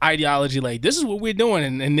ideology like this is what we're doing,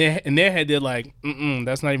 and in their head they're like,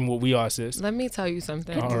 that's not even what we are, sis. Let me tell you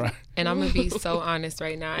something. All right. And I'm gonna be so honest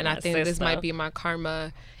right now, and I think this might be my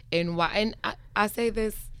karma. And why? And I say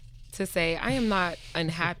this to say I am not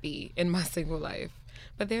unhappy in my single life.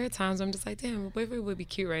 But there are times where I'm just like, damn, my boyfriend would be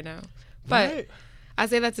cute right now. But I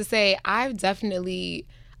say that to say I've definitely,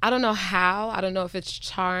 I don't know how, I don't know if it's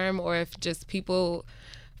charm or if just people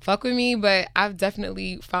fuck with me, but I've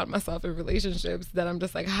definitely found myself in relationships that I'm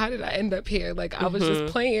just like, how did I end up here? Like, I was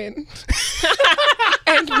just playing.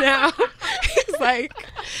 And now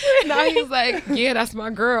he's like, yeah, that's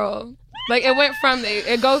my girl. Like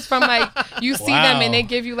it goes from like you see them and they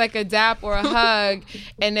give you like a dap or a hug,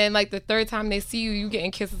 and then like the third time they see you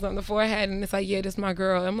getting kisses on the forehead, and it's like, yeah, this my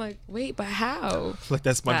girl. I'm like, wait, but how? Like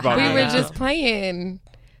that's SpongeBob. We were just playing.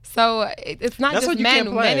 So it's not that's just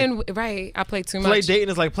men. Right. I play too much. Play dating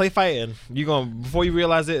is like play fighting. You before you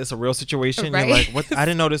realize it's a real situation. Right. You're like, what? I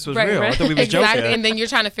didn't know this was real. Right. I thought we was joking. And then you're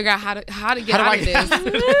trying to figure out how to get out of this.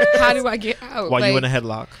 How do I get out? While you in a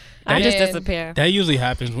headlock. I just disappear. That usually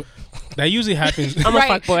happens. I'm a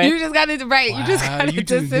fuckboy. You just gotta You just gotta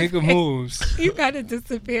disappear. Nigga moves. You gotta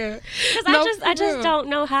disappear. Because I just don't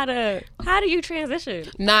know how do you transition?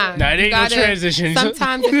 Nah, it ain't no transition.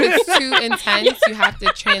 Sometimes if it's too intense, you have to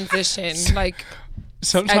transition. Like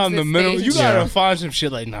sometimes the middle, you gotta find some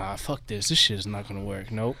shit like, nah, fuck this. This shit is not gonna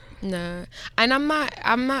work. Nope. Nah, and I'm not.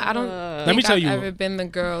 I don't. Let me tell you. I've ever been the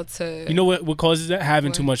girl to. You know what causes that?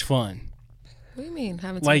 Having too much fun. What do you mean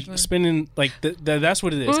having too much fun? Spending like that's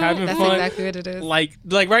what it is. Having that's fun. That's exactly what it is.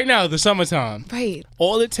 Like right now, the summertime. Right.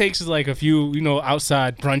 All it takes is like a few,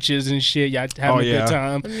 outside brunches and shit. Y'all having a good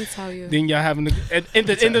time. Let me tell you. Then y'all having in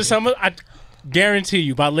the summer. I guarantee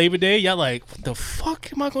you, by Labor Day, y'all like, what the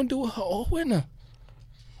fuck am I gonna do with her all winter?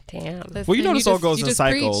 Damn. Listen, well, this all goes in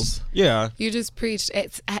cycles. Preached. Yeah. You just preached.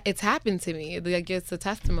 It's happened to me. Like it's a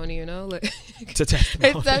testimony, Like it's a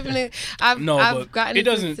testimony. It's definitely. I've gotten. It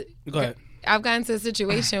doesn't. Go ahead. I've gotten to a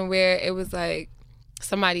situation where it was like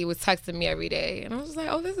somebody was texting me every day, and I was just like,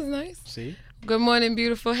 "Oh, this is nice." See. Good morning,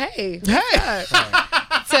 beautiful. Hey. Let's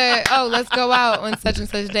go out on such and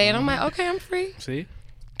such day, and I'm like, "Okay, I'm free." See.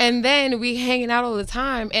 And then we hanging out all the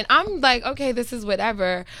time, and I'm like, okay, this is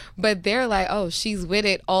whatever. But they're like, oh, she's with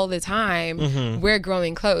it all the time. Mm-hmm. We're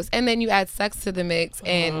growing close. And then you add sex to the mix,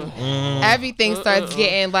 and everything starts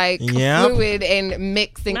getting like fluid and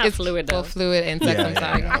mixing. Not fluid though. Well, fluid and sex. I'm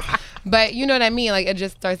sorry, guys. But you know what I mean? Like it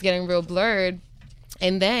just starts getting real blurred.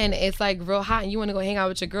 And then it's like real hot, and you want to go hang out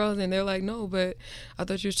with your girls, and they're like, no, but I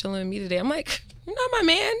thought you was chilling with me today. I'm like, you're not my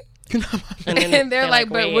man. And they're like,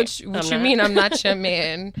 but what you mean I'm not your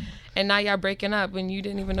man? And now y'all breaking up when you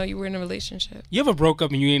didn't even know you were in a relationship. You ever broke up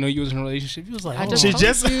and you didn't know you was in a relationship? You was like, she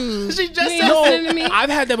just said no. I've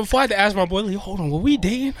had that before. I had to ask my boy, like, hold on, were we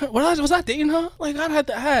dating her? Was I dating her? Like, I had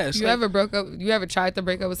to ask. You ever broke up? You ever tried to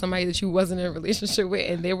break up with somebody that you wasn't in a relationship with,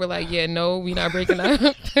 and they were like, yeah, no, we not breaking up.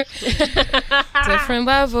 Different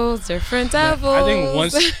levels, different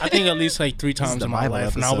devils. I think at least like 3 times in my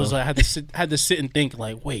life, and I was like, had to sit and think,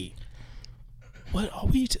 like, wait. What are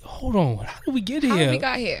we? Hold on. How did we get here? How did we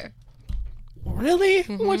got here? Really?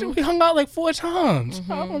 Mm-hmm. We hung out like 4 times.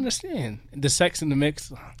 Mm-hmm. I don't understand. The sex in the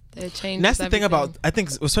mix. It changes. And that's the thing about, I think,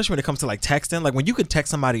 especially when it comes to like texting, like when you can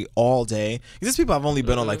text somebody all day. These people I've only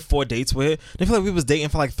been on like 4 dates with. They feel like we was dating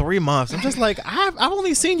for like 3 months. I'm just like, I've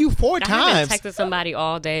only seen you 4 times. I haven't texted somebody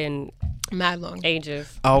all day and mad long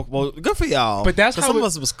ages. Oh well, good for y'all. But that's how some of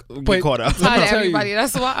us was caught up. Not everybody.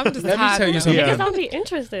 That's why I'm just. Let me tell you something. Because I'll be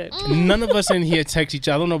interested. None of us in here text each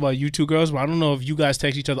other. I don't know about you two girls, but I don't know if you guys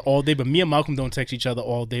text each other all day. But me and Malcolm don't text each other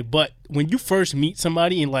all day. But when you first meet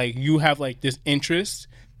somebody and like you have like this interest,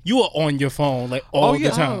 you are on your phone like all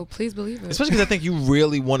the time. Oh, please believe it. Especially because I think you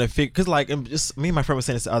really want to figure. Because like, just me and my friend was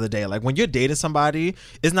saying this the other day. Like when you're dating somebody,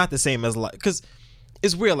 it's not the same as like because.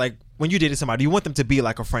 It's weird, like, when you dating somebody, you want them to be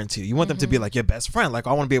like a friend to you. You want them to be like your best friend. Like,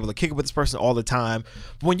 I want to be able to kick it with this person all the time.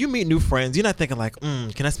 But when you meet new friends, you're not thinking like,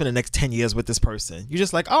 can I spend the next 10 years with this person? You're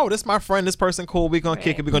just like, oh, this is my friend, this person, cool. We're going to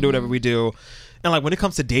kick it. We're going to do whatever we do. And like, when it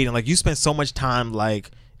comes to dating, like, you spend so much time like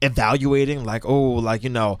evaluating, like, oh, like, you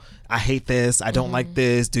know, I hate this. I don't like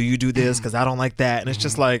this. Do you do this? Because I don't like that. And it's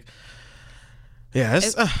just like, yeah,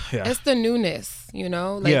 it's the newness, you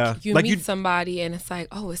know? Like, you meet somebody and it's like,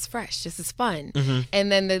 oh, it's fresh. This is fun.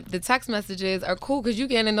 And then the text messages are cool because you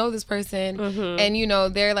get to know this person and, you know,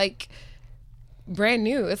 they're like brand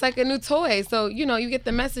new. It's like a new toy. So, you know, you get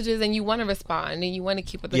the messages and you want to respond and you want to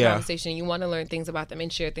keep with the conversation. You want to learn things about them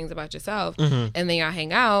and share things about yourself. And then y'all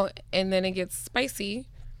hang out and then it gets spicy.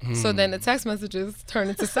 So then the text messages turn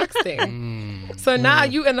into sexting. So now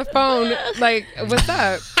you in the phone, like, what's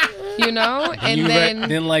up? You know? And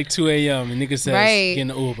then like 2 a.m. and nigga says, get in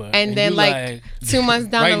the Uber. And then like 2 months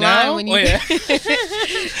down the line when you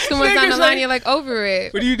 2 months down the line, you're like over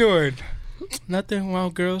it. What are you doing? Nothing. Well,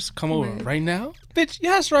 girls, come over right now. Bitch,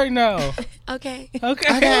 yes, right now. Okay. What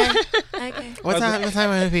time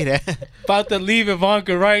will it be there? About to leave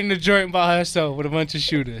Ivanka right in the joint by herself with a bunch of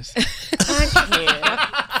shooters.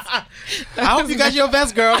 I hope you got your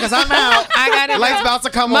vest, girl, because I'm out. I got it. Light's about to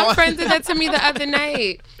come on. My friend did that to me the other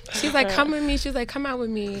night. She's like, come with me. She's like, come out with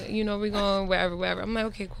me. You know, we're going wherever. I'm like,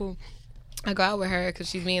 okay, cool. I go out with her because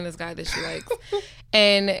she's meeting this guy that she likes.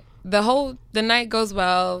 And the night goes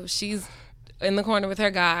well. She's in the corner with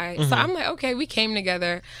her guy. So I'm like, okay, we came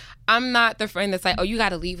together. I'm not the friend that's like, oh, you got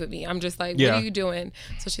to leave with me. I'm just like, what are you doing?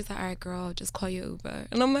 So she's like, all right, girl, I'll just call you Uber.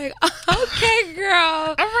 And I'm like, okay,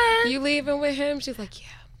 girl. You leaving with him? She's like, yeah,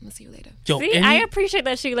 I'll see you later. Yo, see, I appreciate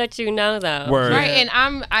that she let you know, though. Word. Right, and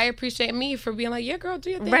I appreciate me for being like, yeah, girl,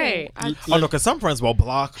 do your thing. Right. Oh, no, because some friends will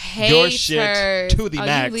block your shit to the max.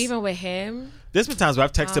 Are you leaving with him? There's been times where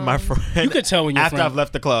I've texted my friend. You could tell when your after friend, I've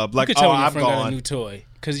left the club, like, you could tell oh, when your I'm friend got gone. a new toy.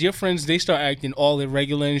 Because your friends, they start acting all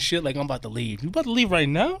irregular and shit. Like, I'm about to leave. You about to leave right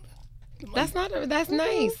now? That's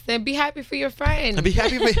nice. Then be happy for your friend. And be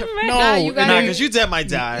happy for your No, because you dead might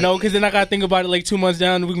die. No, because then I gotta think about it like 2 months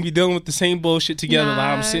down, we can be dealing with the same bullshit together. Like,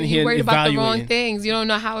 I'm sitting here worried evaluating. about the wrong things. You don't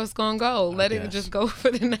know how it's gonna go. Let it just go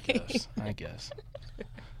for the night. I guess.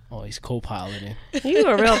 Oh, he's co-piloting. You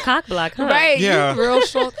a real cock block, huh? Right. Yeah. You real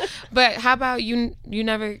short. But how about you? You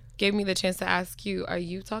never gave me the chance to ask you. Are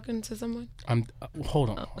you talking to someone? Hold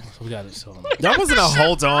on. So we got this. That wasn't a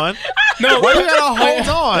hold on. No, why you got a hold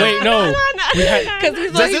on? Wait, no.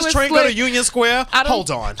 Does this train go to Union Square?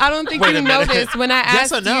 Hold on. I don't think you noticed when I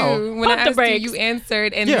asked you. When I asked you, you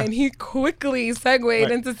answered, and then he quickly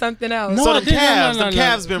segued into something else. No, so the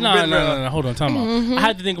calves been No. Hold on, time out. I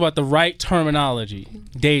had to think about the right terminology.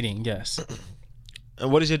 Dating, yes.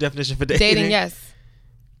 And what is your definition for dating? Dating, yes.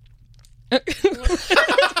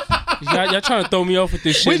 Y'all trying to throw me off with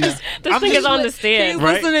this shit. This thing is on the stand. He's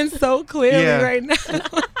listening so clearly right now.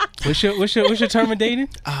 What's your term of dating?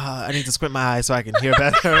 I need to squint my eyes so I can hear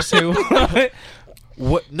better. Say what?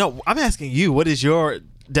 What? No, I'm asking you. What is your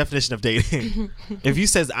definition of dating? If you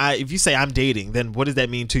say I'm dating, then what does that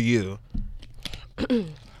mean to you?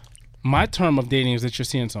 My term of dating is that you're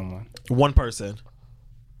seeing someone. One person.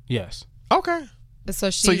 Yes. Okay. So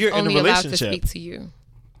you're only allowed to speak to you.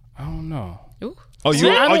 I don't know. Ooh. Oh,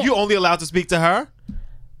 are you only allowed to speak to her?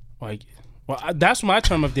 Like, well, that's my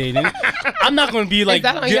term of dating. I'm not going to be like,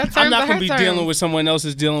 I'm not going to be dealing with someone else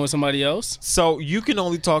is dealing with somebody else. So you can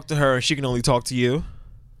only talk to her and she can only talk to you?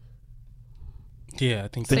 Yeah, I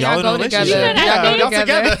think so. So y'all go together. Y'all go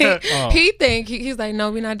together. He's like,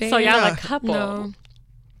 no, we're not dating. So y'all a couple. No.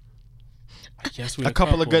 Yes, a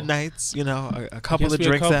couple of good nights, you know, a couple of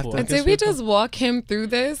drinks after. And did we just walk him through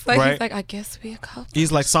this? Like, he's like, I guess we a couple.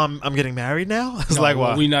 He's like, so I'm getting married now? I was like,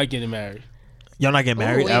 what? We're not getting married. Y'all not getting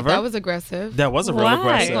married ever? That was aggressive. That was a real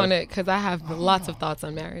aggressive. On it because I have lots of thoughts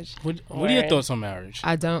on marriage. What are your thoughts on marriage?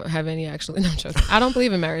 I don't have any actually. No, I'm joking. I don't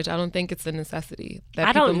believe in marriage. I don't think it's a necessity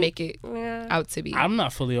that people make it out to be. I'm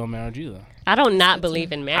not fully on marriage either. I don't not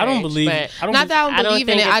believe in marriage. I don't believe. Not that I don't believe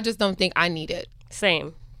in it. I just don't think I need it.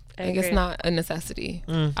 Same. Like it's not a necessity.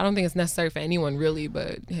 I don't think it's necessary for anyone really,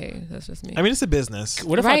 but hey, that's just me. I mean, it's a business.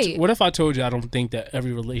 What if I told you I don't think that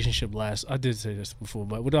every relationship lasts? I did say this before,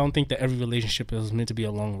 but I don't think that every relationship is meant to be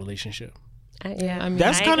a long relationship. Yeah, I mean,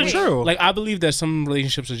 that's kind of true. Like, I believe that some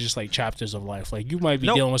relationships are just like chapters of life. Like, you might be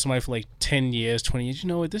dealing with somebody for like 10 years, 20 years. You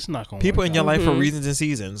know what? This is not going to work. People in your life for reasons and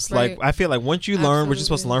seasons. Right. Like, I feel like once you learn what you're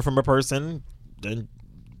supposed to learn from a person, then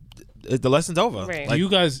the lesson's over. Right. Like, you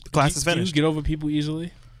guys, class is finished. Do you get over people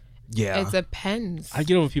easily? Yeah. It depends. I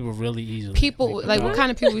get over people really easily. People like what kind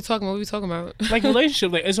of people we talking about? What we talking about? Like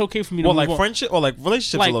relationship, like it's okay for me to well, move like on. friendship or like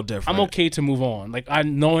relationships Like, a little different. I'm okay to move on. Like I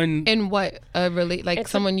knowing In what like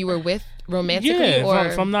someone you were with romantically, yeah. or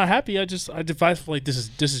If I'm not happy, I advise like this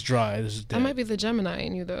is dry. This is dead. I might be the Gemini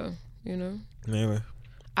in you though. You know. Maybe.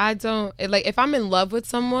 I don't like if I'm in love with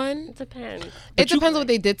someone. It depends. It depends what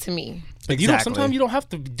they did to me. Like, you know, sometimes you don't have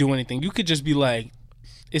to do anything. You could just be like,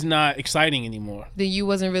 it's not exciting anymore. Then you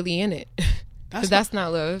wasn't really in it. That's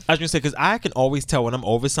not love. I was gonna say because I can always tell when I'm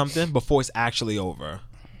over something before it's actually over.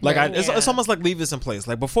 Like it's almost like leave this in place.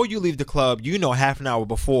 Like before you leave the club, you know half an hour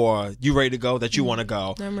before you ready to go that you want to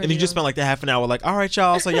go, and you just spend like the half an hour like, all right,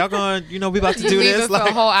 y'all, so y'all going, we about to do this like for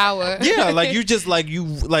a whole hour. Yeah, like you just like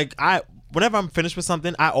whenever I'm finished with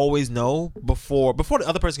something, I always know before the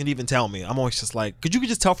other person can even tell me. I'm always just like, because you can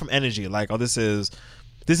just tell from energy, like, oh, this is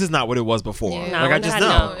not what it was before. Yeah. Like I just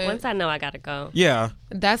know. Once I know, I gotta go. Yeah,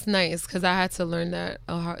 that's nice because I had to learn that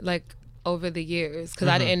like over the years because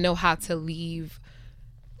I didn't know how to leave.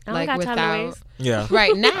 Like got without, time to waste. Yeah.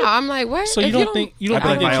 Right now, I'm like, what? So you don't think I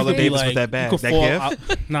like Viola Davis like, with that bag, you could that fall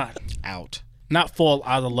gift? Not fall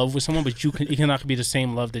out of love with someone, but it cannot be the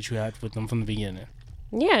same love that you had with them from the beginning.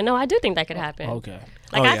 Yeah, no, I do think that could happen. Okay.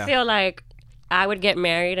 Like I feel like I would get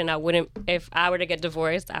married, and if I were to get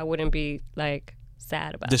divorced, I wouldn't be like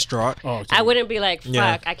sad about distraught. Oh, okay. I wouldn't be like,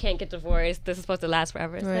 fuck, I can't get divorced. This is supposed to last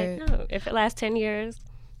forever. It's like, no, if it lasts 10 years.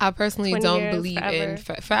 I personally don't believe in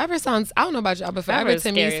forever sounds. I don't know about y'all, but forever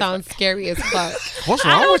to me sounds scary as fuck. What's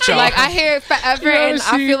wrong with y'all? Like I hear forever, and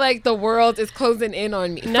I feel like the world is closing in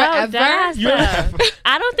on me. No, forever.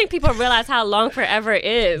 I don't think people realize how long forever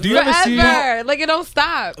is. Do you ever see? Like it don't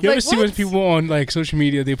stop. You ever see when people on like social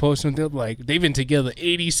media they post something like they've been together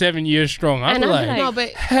 87 years strong? I'm like, no,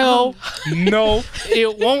 but hell no,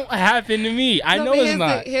 it won't happen to me. I know it's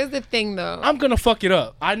not. Here's the thing, though. I'm gonna fuck it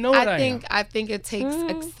up. I know. I think it takes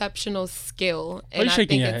exceptional skill, and I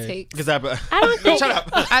think it takes. I don't think. Shut up.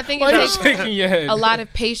 I think it takes a lot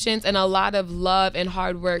of patience and a lot of love and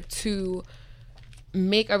hard work to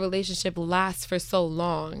make a relationship last for so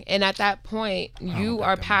long. And at that point, you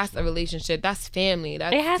are past a relationship. That's family.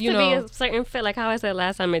 That's, it has to be a certain fit. Like how I said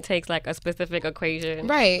last time, it takes like a specific equation,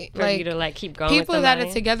 right? For you to like keep going. People that are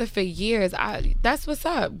together for years, that's what's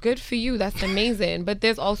up. Good for you. That's amazing. But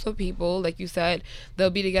there's also people, like you said, they'll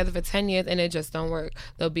be together for 10 years and it just don't work.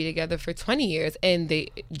 They'll be together for 20 years and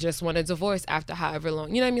they just want a divorce after however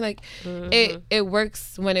long. You know what I mean? Like it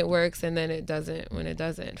works when it works, and then it doesn't when it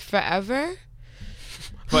doesn't. Forever.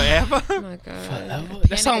 Forever? Oh my God. Forever?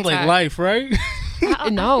 That sounds like life, right?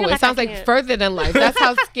 No, it sounds like further than life. That's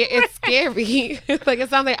how it's scary. Like it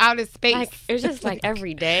sounds like outer space. Like, it's just like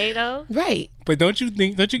every day though. Right. But don't you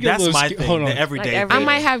get that's a little my thing, hold on. every day. I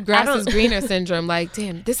might have grass is greener syndrome. Like,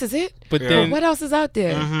 damn, this is it? But then what else is out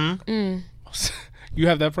there? You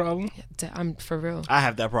have that problem? I'm for real. I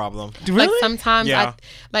have that problem. Really? Like sometimes yeah.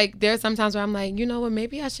 there's sometimes where I'm like, you know what,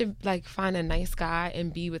 maybe I should like find a nice guy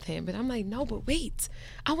and be with him. But I'm like, no, but wait.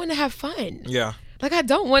 I want to have fun. Yeah. Like I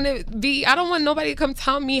don't want nobody to come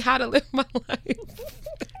tell me how to live my life.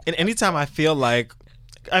 And anytime I feel like,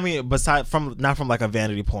 I mean, not from like a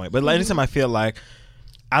vanity point, but anytime I feel like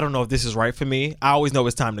I don't know if this is right for me, I always know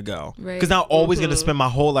it's time to go. Because I'm always going to spend my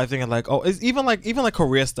whole life thinking like, oh, it's even like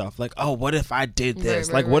career stuff. Like, oh, what if I did this?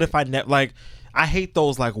 What if I like, I hate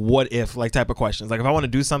those like what if like type of questions. Like if I want to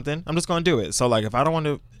do something, I'm just going to do it. So like if I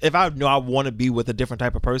know I want to be with a different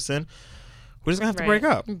type of person, we're just going to have to break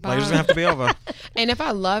up. Like it's just going to have to be over. And if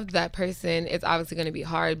I loved that person, it's obviously going to be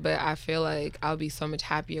hard, but I feel like I'll be so much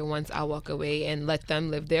happier once I walk away and let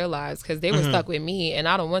them live their lives because they were stuck with me and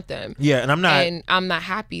I don't want them. Yeah, and I'm not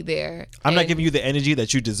happy there. I'm not giving you the energy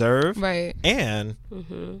that you deserve. Right. And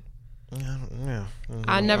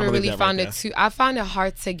I never really found it I found it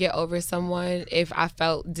hard to get over someone if I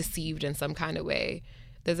felt deceived in some kind of way.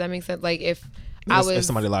 Does that make sense? Like if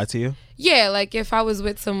somebody lied to you? Yeah, like if I was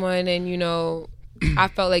with someone and, you know, I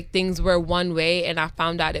felt like things were one way and I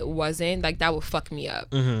found out it wasn't, like that would fuck me up.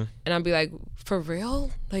 And I'd be like, for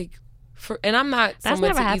real? Like, and I'm not. That's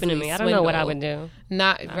never happened to me. I don't know what I would do.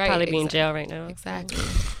 I'd probably be in jail right now. Exactly.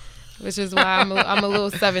 Which is why I'm a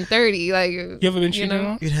little 730. Like, you ever been cheated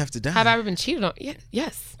on? You'd have to die. Have I ever been cheated on? Yeah.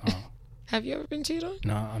 Yes. Oh. Have you ever been cheated on?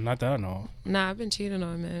 No, not that I know. Nah, I've been cheated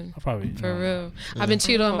on, man. For real. I've been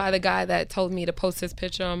cheated on by the guy that told me to post his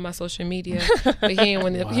picture on my social media, but he didn't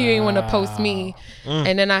want to post me.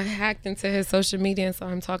 And then I hacked into his social media and saw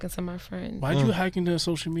him talking to my friends. Why'd you hack into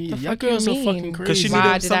social media? The Y'all girls so fucking crazy. Because she knew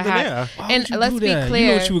there was something there. And let's be clear. You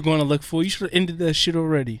know what you were going to look for. You should have ended that shit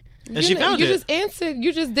already. And she found it. You just answered.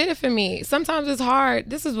 You just did it for me. Sometimes it's hard.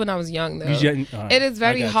 This is when I was young, though. It is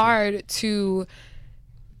very hard to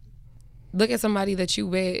look at somebody that you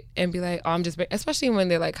with and be like, oh, I'm just, especially when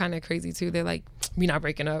they're like kind of crazy too. They're like, we're not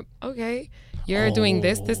breaking up. Okay. You're doing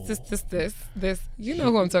this. You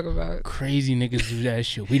know who I'm talking about. Crazy niggas do that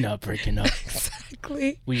shit. We not breaking up.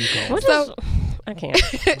 Exactly. Where you going? So, I can't.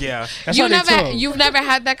 Yeah. You've never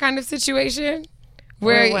had that kind of situation?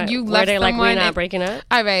 Where you left they like, someone we're not breaking up?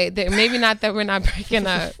 All right. Maybe not that we're not breaking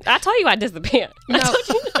up. I told you I disappeared. No.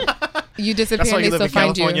 You disappear That's why and you they live still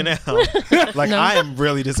in find you. California now. Like, No. I am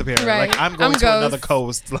really disappearing. Right. Like, I'm going to another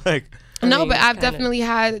coast. Like, No, but I've definitely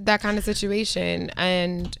had that kind of situation.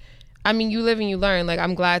 And I mean, you live and you learn. Like,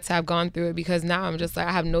 I'm glad to have gone through it because now I'm just like,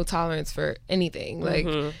 I have no tolerance for anything. Like,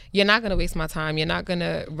 you're not going to waste my time. You're not going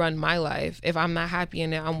to run my life. If I'm not happy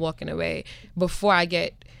in it, I'm walking away before I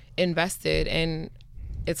get invested. And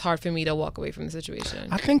it's hard for me to walk away from the situation.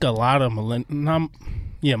 I think a lot of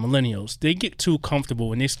millennials, they get too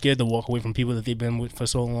comfortable and they're scared to walk away from people that they've been with for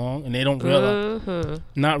so long, and they don't realize,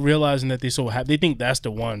 not realizing that they're so happy. They think that's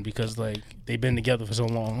the one because like they've been together for so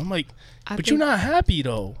long. I'm like, but you're not happy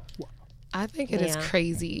though. I think it is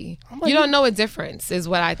crazy. Like, you don't know a difference, is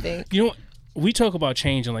what I think. You know, we talk about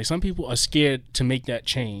change, and like some people are scared to make that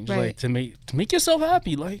change, Right. like to make yourself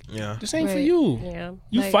happy. Like, this ain't for you. Yeah,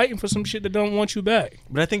 you Like- fighting for some shit that don't want you back.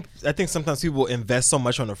 but I think sometimes people invest so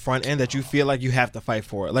much on the front end that you feel like you have to fight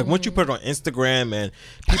for it. Like once you put it on Instagram and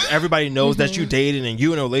everybody knows that you dated and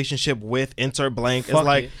you in a relationship with insert blank, it's Fuck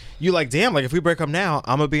like it. you like, damn, like if we break up now,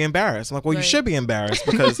 I'm gonna be embarrassed. I'm like, well, you should be embarrassed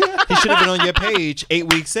because he should have been on your page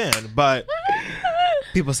 8 weeks in. But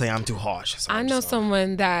people say I'm too harsh. So I know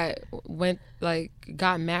someone that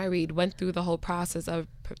got married, went through the whole process of,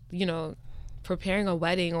 preparing a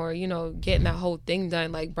wedding or, getting that whole thing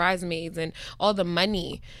done, like bridesmaids and all the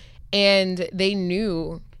money. And they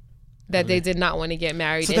knew that they did not want to get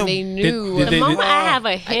married. So and then- they knew. The moment I have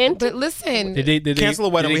a hint, But listen, Did they cancel a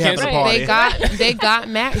wedding? We have a right, party. they got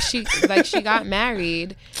married. She got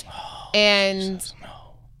married, and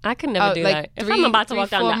I could never do that. If I'm about to walk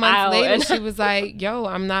down 4 the months aisle, later, and she was like, "Yo,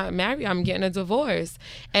 I'm not married. I'm getting a divorce."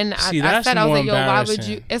 And See, I that's said, "I was more like, yo, why would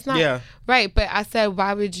embarrassing. you?" It's not right, but I said,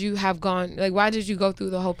 "Why would you have gone? Like, why did you go through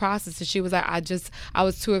the whole process?" And she was like, I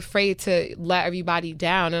was too afraid to let everybody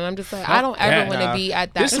down." And I'm just like, I don't ever want to be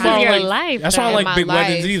at that. This is kind why I of don't your life, That's why I in don't my like big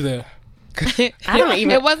weddings life. either. I don't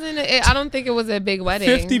even. It wasn't. I don't think it was a big wedding.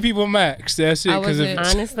 50 people max. That's it. I Because wasn't-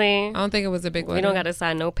 Honestly, I don't think it was a big we wedding. don't got to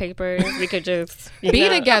sign no papers. We could just be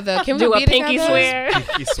together. Can we do be a pinky together? swear.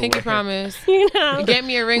 Pinky promise. You know, Get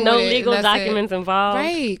me a ring. no with it, legal and that's it. documents involved.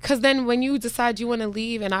 Right, because then when you decide you want to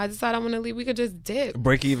leave and I decide I want to leave, we could just dip.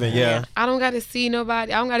 Break even, yeah. I don't got to see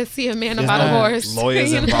nobody. I don't got to see a man There's about a no horse.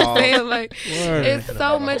 lawyers You know what I'm involved. saying? Like, Word. it's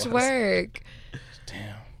so much work.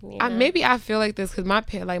 Damn. Maybe I feel like this because my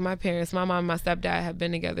parents, my mom and my stepdad have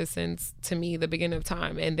been together since, to me, the beginning of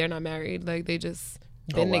time, and they're not married. Like, they just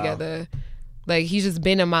been wow. together. Like, he's just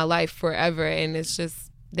been in my life forever, and it's just,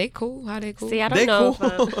 they cool. How they cool? See, I They don't know.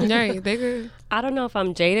 cool. If I'm, Right, they good. I don't know if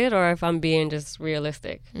I'm jaded or if I'm being just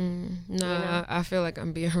realistic. Nah, I feel like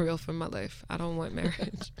I'm being real for my life. I don't want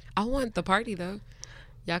marriage. I want the party though.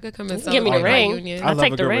 Y'all could come and Give me celebrate the my ring. union. I I'll love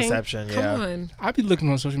take a the good ring. reception, Come yeah. on. I be looking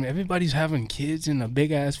on social media. Everybody's having kids in a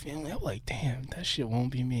big ass family. I'm like, damn, that shit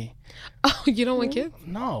won't be me. Oh, you don't want kids?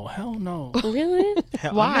 No, hell no. Really?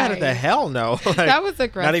 Hell, Why? I'm mad at the hell no. Like, That was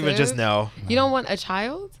aggressive. not even just no. You don't want a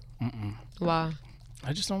child? Why?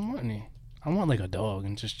 I just don't want any. I want like a dog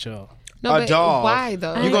and just chill. No, A but dog. why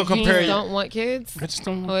though? You gonna compare just your- don't want kids? I just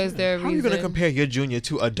don't. Or is there a How reason? are you gonna compare your junior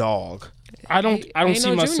to a dog? I don't Ain't see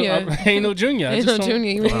no myself. junior. Ain't no junior. I Ain't just no don't-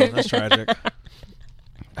 junior. Wow, that's tragic.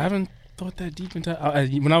 I haven't thought that deep into.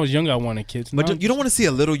 When I was younger, I wanted kids. But Now- you don't want to see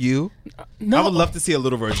a little you? No. I would love to see a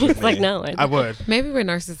little version of me. Like, no. I would. Maybe we're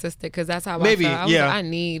narcissistic because that's how Maybe, I felt. I was yeah. like, I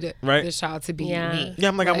need Right. this child to be Yeah. me. Yeah,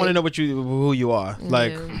 I'm like, I want to know who you are.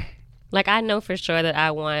 Like, Yeah. Like, I know for sure that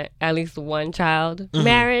I want at least one child.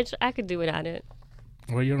 Marriage, I could do without it.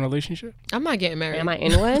 Were you in a relationship? I'm not getting married. Am I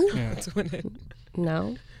in one? Yeah.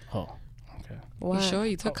 No. Oh, okay. Why? You sure?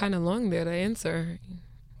 You took kind of long there to answer.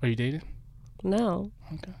 Are you dating? No.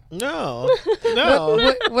 Okay. no,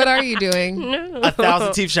 no. What are you doing? No.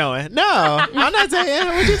 1,000 teeth showing. No, I'm not saying.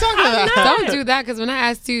 What you talking about? Don't do that because when I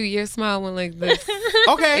asked you, your smile went like this,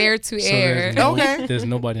 Okay. air to So air. Okay. There's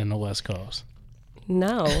nobody on the West Coast.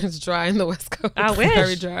 No. It's dry in the West Coast. I wish.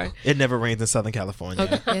 Very dry. It never rains in Southern California.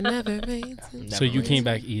 Okay. It never rains. So you came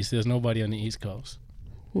back east. There's nobody on the East Coast.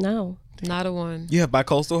 No. Not a one. You have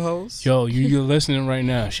bi-coastal hoes? Yo, you're listening right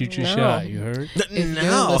now. Shoot your No. shot. You heard? If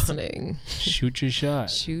you're listening, Shoot your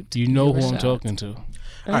shot. Shoot You know your who I'm shot. talking to. All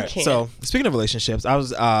right. can't. So speaking of relationships, I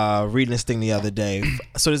was reading this thing the other day.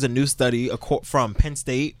 So there's a new study from Penn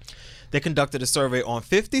State They conducted a survey on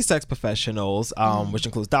 50 sex professionals, which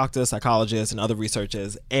includes doctors, psychologists, and other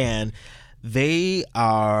researchers, and they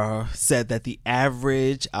said that the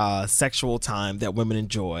average sexual time that women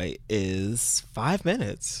enjoy is 5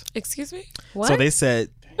 minutes. Excuse me? What? So they said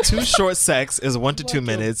too short sex is 1 to 2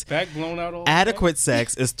 minutes. Back blown out all Adequate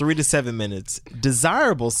sex is 3 to 7 minutes.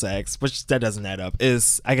 Desirable sex, which that doesn't add up,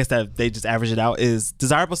 is, I guess that they just average it out, is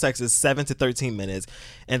desirable sex is 7 to 13 minutes.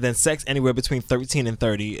 And then sex anywhere between 13 and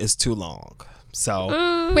 30 is too long.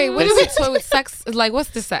 So. Wait, what is it? So sex, like, what's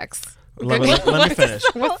the sex? Let me finish.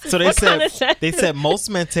 So they said most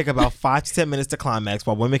men take about 5 to 10 minutes to climax,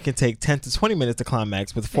 while women can take 10 to 20 minutes to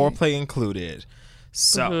climax with foreplay included.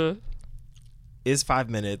 So is 5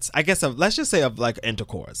 minutes, I guess, let's just say of like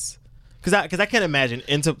intercourse, because I can't imagine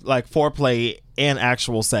into like foreplay and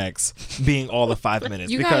actual sex being all of 5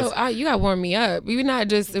 minutes. You gotta warm me up. You're not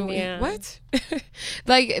just what?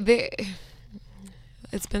 Like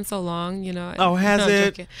it's been so long, you know. Oh, has no,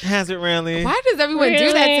 it? Has it really? Why does everyone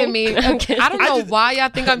do that to me? I don't know why y'all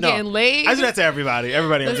think I'm getting laid. I do that to everybody.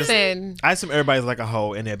 Listen, I assume everybody's like a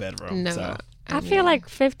hoe in their bedroom. No. So. I feel like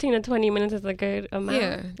 15 to 20 minutes is a good amount.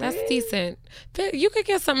 Yeah, that's decent. You could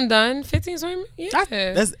get something done. 15 to 20 minutes?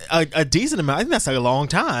 Yeah. That's a decent amount. I think that's a long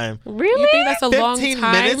time. Really? You think that's a long time?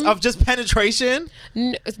 15 minutes of just penetration?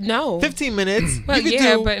 No. 15 minutes. Well, you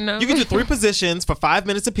can do 3 positions for 5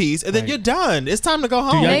 minutes apiece, and then you're done. It's time to go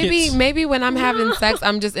home. Maybe when I'm having sex,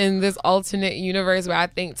 I'm just in this alternate universe where I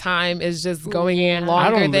think time is just going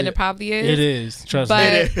longer than it probably is. It is. Trust me.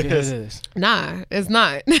 It is. Nah, it's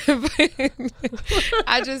not.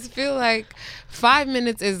 I just feel like 5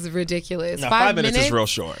 minutes is ridiculous. No, 5 minutes is real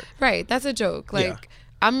short. Right. That's a joke. Like,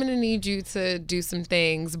 I'm going to need you to do some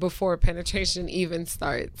things before penetration even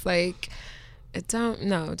starts. Like, don't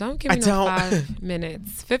give me 5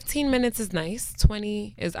 minutes. 15 minutes is nice.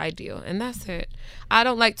 20 is ideal. And that's it. I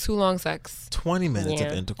don't like too long sex. 20 minutes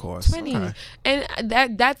of intercourse. 20. Okay. And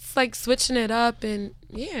that's like switching it up and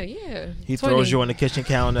yeah. He 20. Throws you on the kitchen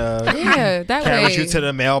counter. Yeah, that carries way. you to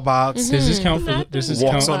the mailbox. Does this count for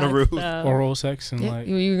walks on the roof? Oral sex and like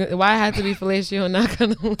why it had to be fellatio and not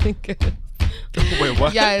cunnilingus? Wait,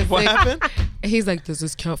 what? Yeah, what happened? He's like, does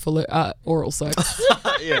this count for oral sex?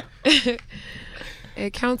 Yeah.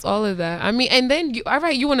 It counts all of that. I mean, and then you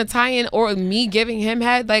want to tie in or me giving him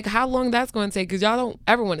head, like how long that's going to take, because y'all don't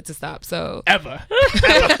ever want it to stop. So ever.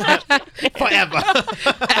 Forever.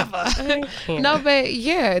 Ever. No, but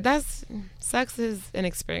yeah, sex is an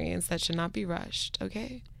experience that should not be rushed.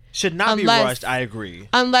 Okay. Should not be rushed. I agree.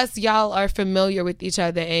 Unless y'all are familiar with each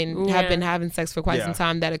other and have been having sex for quite some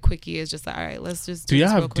time, that a quickie is just like, all right, let's just. Do y'all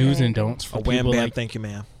have do's and don'ts for wham people bam? like, thank you,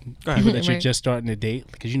 ma'am. People that you're just starting to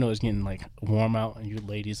date, because it's getting like warm out and you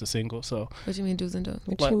ladies are single. So what do you mean do's and don'ts?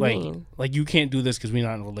 What you mean? Like you can't do this because we're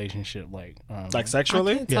not in a relationship. Like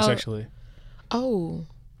sexually? Yeah, sexually. Oh.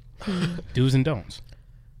 Do's and don'ts.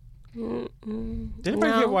 Did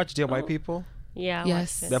anybody here watch Dear White People? Yeah.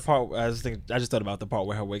 Yes. That part, I just thought about the part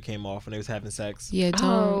where her wig came off and they was having sex. Yeah,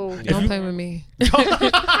 don't play with me.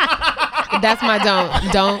 That's my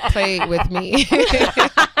don't. Don't play with me.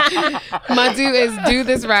 My do is do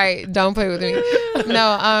this right. Don't play with me.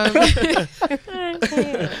 No. I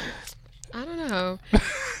don't know.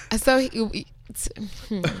 So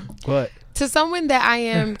what? To someone that I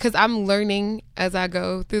am, because I'm learning as I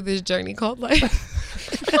go through this journey called life.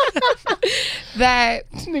 That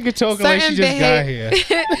this nigga talking like she just got here.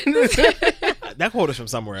 That quote is from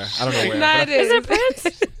somewhere. I don't know where. Nah, is it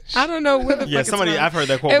Prince? I don't know where the fuck somebody. it's from. I've heard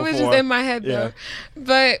that quote before. It was before. just in my head though.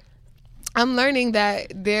 But I'm learning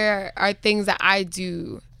that there are things that I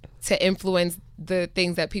do to influence the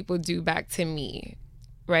things that people do back to me,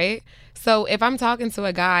 right? So if I'm talking to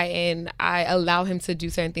a guy and I allow him to do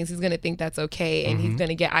certain things, he's gonna think that's okay, and he's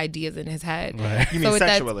gonna get ideas in his head. Right. You mean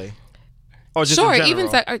sexually? Or just sure, even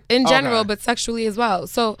in general, but sexually as well.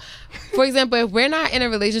 So, for example, if we're not in a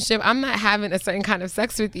relationship, I'm not having a certain kind of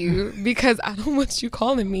sex with you because I don't want you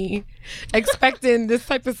calling me expecting this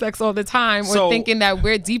type of sex all the time or thinking that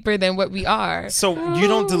we're deeper than what we are. So you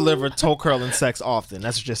don't deliver toe curling sex often.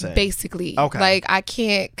 That's what you're saying. Basically. Okay. Like I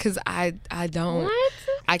can't because I don't. What?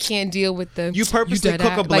 I can't deal with the. You purposely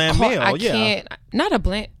cook a bland meal. I can't. Not a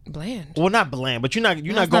bland. Well, not bland, but you're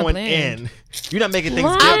not going in. You're not making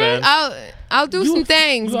things given. I'll do some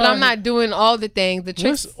things, but I'm not doing all the things. The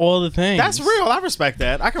tricks. What's all the things? That's real. I respect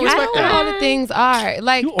that. I can respect that. All the things are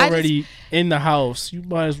like you already in the house. You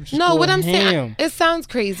might as well just no. go What I'm ham. saying, it sounds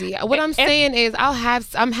crazy. What I'm saying is,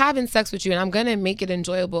 I'm having sex with you, and I'm gonna make it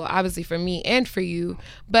enjoyable, obviously for me and for you,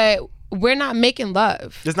 but. We're not making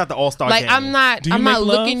love. It's not the all-star like game. I'm not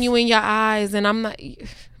looking you in your eyes, and I'm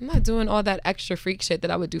not doing all that extra freak shit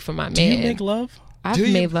that I would do for my man. Do you make love? I've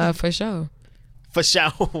made love for sure. For sure.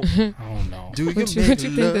 I don't know. Do you What you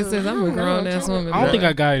think this is? I'm a grown ass woman. I don't think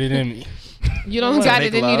I got it in me. You don't got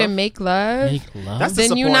it in you to make love. Make love. That's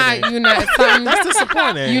Then you not something. That's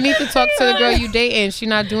disappointing. You need to talk to the girl you dating. She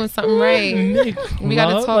not doing something right. We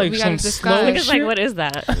gotta talk. Like we gotta discuss. Niggas like, what is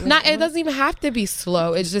that? Not. It doesn't even have to be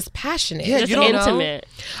slow. It's just passionate. Yeah, Just you don't intimate.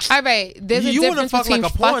 All right. There's a you wanna difference fuck between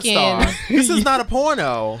like a porn fucking. star. This is not a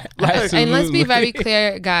porno. Like, And let's be very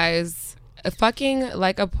clear, guys. Fucking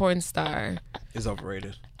like a porn star is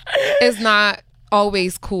overrated. is not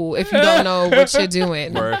always cool if you don't know what you're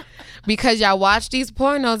doing. Word. Because y'all watch these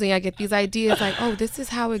pornos and y'all get these ideas like, oh, this is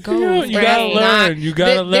how it goes. You gotta learn. You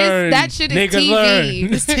gotta learn. That shit is Nigga, TV.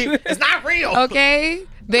 learn. It's not real. Okay?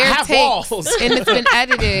 There I have takes, walls. and it's been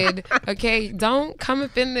edited. Okay? Don't come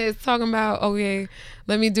up in this talking about, okay,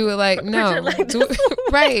 let me do it like, no. Do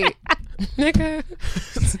it, right. Nigga.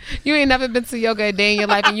 You ain't never been to yoga a day in your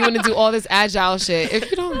life and you want to do all this agile shit. If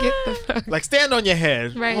you don't get the fuck. Like, stand on your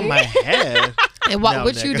head. Right. On my head. And what No,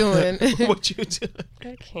 you nigga. doing? What you doing?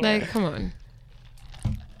 I can't. Like, come on.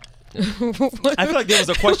 I feel like there was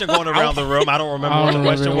a question going around the room. I don't remember what the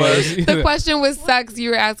question was. The question was sex.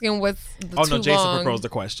 You were asking what's Oh too no, Jason long. proposed the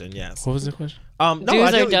question. Yes. What was the question? No, Do's I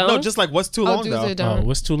or didn't, no, don'ts? just like what's too long do's though. or don'ts. Oh,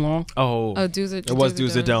 what's too long? Oh, do's or it was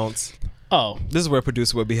do's or don'ts. don'ts. Oh, This is where a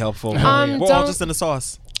producer would be helpful. We're all don't- just in the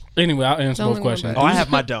sauce. anyway, I'll answer Don't both look my questions. butt. Oh, I have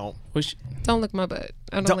my don't. Which, Don't lick my butt.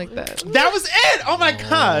 I don't like that. That was it. Oh my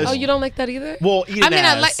gosh. Oh, you don't like that either? Well, eating I mean,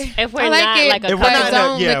 I ass. like. If we're I like not it, like a If we're but not,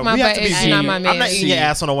 don't yeah, lick my we have butt to be if you're not my I'm man. not eating your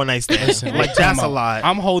ass on a one night stand. listen, Like that's a I'm lot.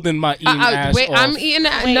 I'm holding my eating ass Wait, off. I'm eating.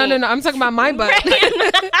 No, no, no. I'm talking about my butt.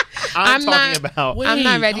 I'm not- talking about. Wait, I'm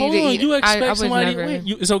not ready hold to on. eat. You I expect would somebody? never. Wait,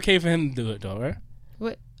 it's okay for him to do it though, right?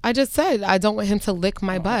 What? I just said I don't want him to lick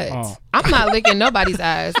my butt. Oh. I'm not licking nobody's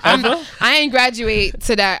ass. I ain't graduate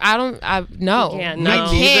to that. No. Yeah, I no.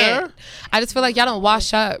 can't. I just feel like y'all don't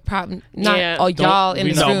wash up. Probably not Yeah. all y'all in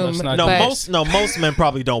we this know, room. let's not No, but- most men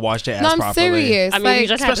probably don't wash their ass No, I'm properly. serious. I mean, like, we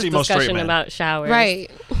just had this especially most straight discussion men. about showers. right.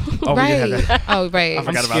 Oh, we did have right. that. Oh, right. I forgot I'm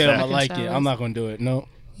about scared that. I'm gonna like it. Showers. I'm not gonna do it. No,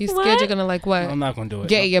 You scared What? you're gonna like what? I'm not gonna do it.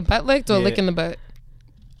 Get No. your butt licked or Yeah. licking the butt?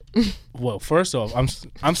 Well, first off,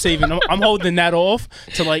 I'm saving. I'm holding that off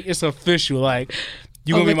to like it's official. Like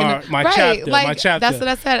you gonna be my right, chapter. like, my chapter. That's what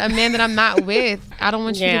I said. A man that I'm not with, I don't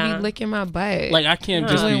want you to Yeah. be licking my butt. Like I can't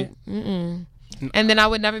just be. And then I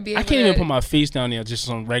would never be able I can't even to- put my face down there just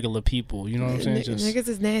on regular people. You know what I'm saying? Just Niggas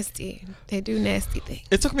is nasty. They do nasty things.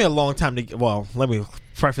 It took me a long time to. Well, let me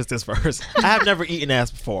preface this first. I have never eaten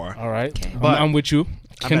ass before. all right. Okay. But I'm with you. I'm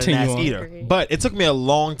not an Continue ass on. eater. But it took me a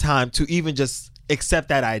long time to even just accept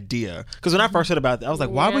that idea. Because when I first heard about it, I was like,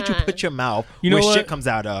 why would you Yeah. put your mouth You know where what? shit comes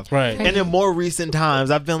out of? Right. And in more recent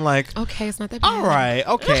times, I've been like, Okay, it's not that bad. all right,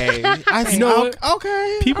 okay. You know what?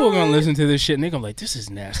 Okay. People are gonna listen to this shit and they're gonna be like, this is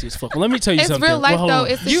nasty as fuck. Well, let me tell you It's something. real life Well, hold though.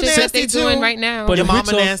 on. It's the You shit that nasty they doing too. right now. Your if we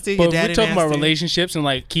mama nasty, your But if daddy we're talking about nasty. relationships and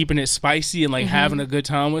like keeping it spicy and like having a good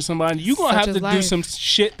time with somebody, you gonna Such have is to do life. some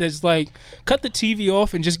shit that's like cut the TV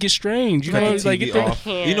off and just get strange. You Cut know, the like TV get off.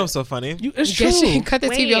 Can't. You know, so funny. It's Get true. you- cut the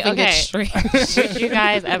TV off and get straight. Would you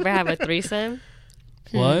guys ever have a threesome?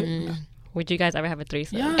 What? Would you guys ever have a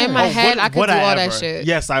threesome? Yeah. In my head, I could would do all ever? that shit.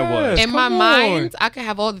 Yes, I would. Yes. In my Come mind, I could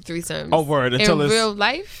have all the threesomes. Oh, word. Until in it's. real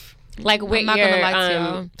life, Like with I'm not gonna your lie to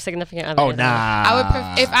y'all. significant other. Oh, nah. I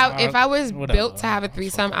would if I was Whatever. built to have a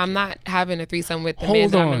threesome, I'm not having a threesome with the man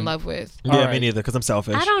Hold that I'm on. in love with. Yeah, All me right. neither, because I'm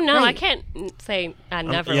selfish. I don't know. I Right. can't say I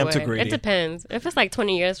never I'm would. too greedy. It depends. If it's like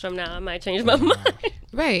 20 years from now, I might change my mind.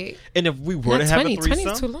 Right. And if we were Not to have 20. a 20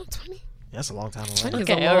 threesome, is too long. 20. that's a long time away. 20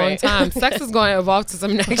 Okay, is a all long right. time. Sex is going to evolve to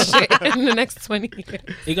some next shit in the next 20 years.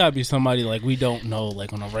 It gotta be somebody like we don't know,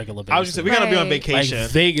 like on a regular basis. I was just saying, we gotta be on Right. vacation.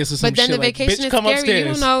 like Vegas or some But then shit. the like, vacation bitch, is come scary.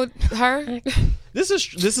 upstairs. You don't know her. This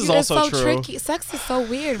is It's also so true. tricky. Sex is so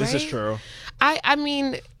weird, This right? is true. I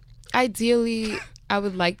mean, ideally, I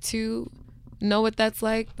would like to know what that's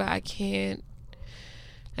like, but I can't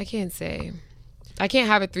say. I can't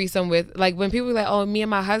have a threesome with, like, when people are like, oh, me and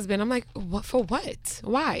my husband, I'm like, what, for what?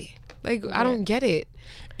 Why? Like, I don't get it.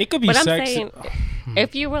 It could be But I'm sex. saying,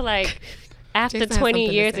 if you were like, after Jason has 20 something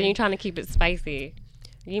to years say. and you're trying to keep it spicy,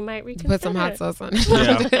 you might reconsider. Put some hot sauce on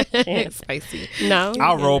it. Yeah. Spicy. No.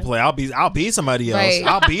 I'll role play. I'll be somebody else. Right.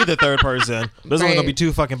 I'll be the third person. There's only gonna be Right.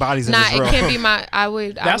 two fucking bodies in Nah, this it room. can't be my,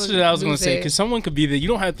 That's what I was gonna lose say. it. Because someone could be there. You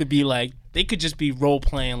don't have to be like. They could just be role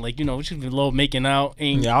playing, like we should be low making out.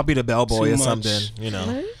 Ain't Yeah, I'll be the bellboy Too or much. something. You know,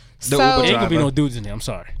 the So- Uber ain't gonna be driver. no dudes in there. I'm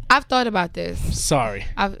sorry. I've thought about this. Sorry.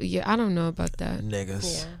 I don't know about that.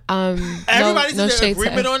 Niggas. no Everybody's in shade to-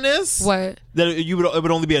 agreement on this. What? That it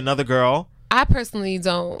would only be another girl. I personally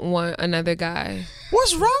don't want another guy.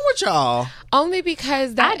 What's wrong with y'all? Only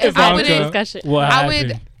because that I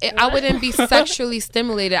wouldn't. I wouldn't be sexually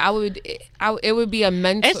stimulated. It would be a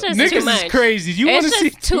mental. It's just Niggas too much. is crazy. You want to see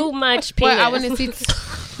too much penis? Well, I want to see.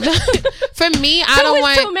 For me, I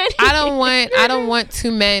don't want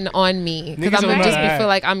two men on me because I'm gonna just feel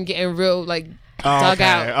like I'm getting real like dug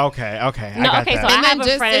out. Okay. No, okay. So I have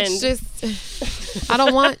a friend. It's just I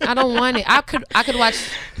don't want it. I could watch.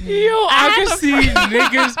 Yo, I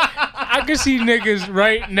can see niggas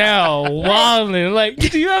right now wilding. Like,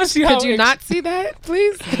 do you ever see how? Could you not see that,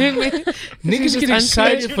 please? Niggas get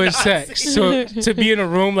excited for sex. So to be in a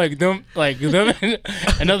room like them, and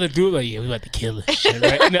another dude like, yeah, we about to kill this shit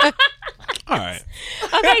right now. All right.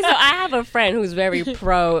 Okay, so I have a friend who's very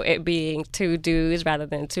pro it being two dudes rather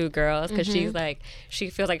than two girls because she's like, she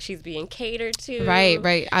feels like she's being catered to.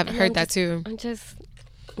 Right. I've heard that too. I'm just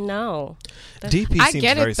no. DP I seems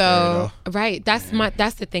get very it though. scary, Right.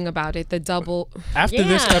 That's the thing about it. The double. After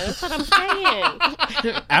this that's what I'm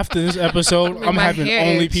saying. After this episode, I'm having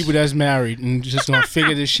only people that's married and just gonna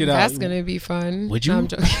figure this shit out. That's gonna be fun. Would you? No, I'm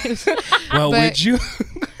joking. Well, would you?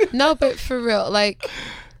 No, but for real, like.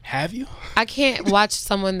 Have you? I can't watch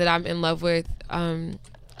someone that I'm in love with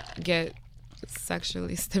get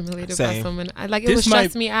sexually stimulated by someone. It would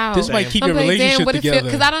stress me out. This might keep your relationship together.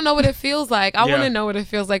 Because I don't know what it feels like. I want to know what it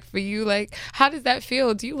feels like for you. Like, how does that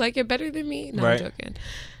feel? Do you like it better than me? No, I'm joking.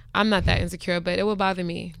 I'm not that insecure, but it would bother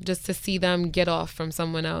me just to see them get off from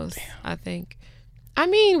someone else. Damn. I think. I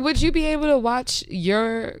mean, would you be able to watch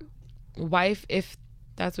your wife, if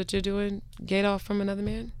that's what you're doing, get off from another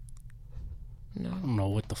man? No. I don't know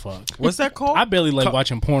what the fuck. What's that called? I barely like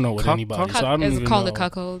watching porno with anybody, so I don't even know. It's called a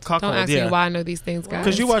cuckold. Don't ask me why I know these things, guys.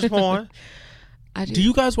 Because you watch porn. I do. Do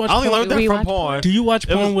you guys watch porn? I only learned that from porn. Do you watch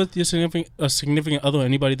porn with your significant other,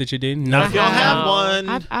 anybody that you're dating? No. If you don't have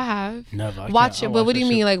one. I have. Never. Watch it, but what do you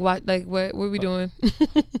mean? Like, what are we doing?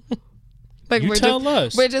 Like, you tell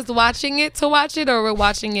us. We're just watching it to watch it, or we're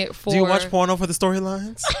watching it for... Do you watch porno for the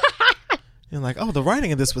storylines? You're like, oh, the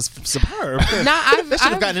writing of this was superb.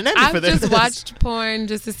 I've gotten an Emmy for this. I've just watched porn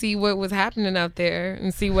just to see what was happening out there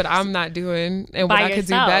and see what I'm not doing and what I could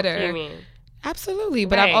do better. You mean? Absolutely,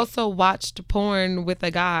 but I've also watched porn with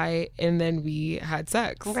a guy and then we had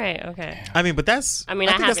sex. Right. Okay. I mean, but that's. I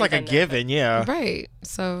think that's like a given, yeah. Right.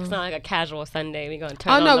 So it's not like a casual Sunday. We gonna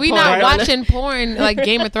turn. Oh no, we're not watching porn like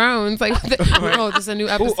Game of Thrones. Like, oh, this is a new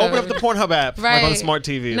episode. Ooh, open up the Pornhub app, like on smart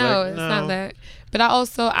TV. No, it's not that. But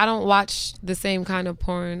I don't watch the same kind of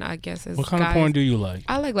porn, I guess, as What kind guys. of porn do you like?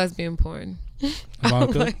 I like lesbian porn. I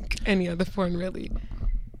don't like any other porn, really.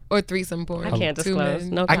 Or threesome porn. I can't disclose.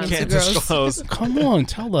 No, I can't disclose. Come on,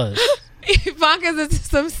 tell us. Ivanka's into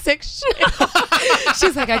some sick shit.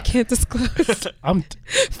 She's like, I can't disclose. I'm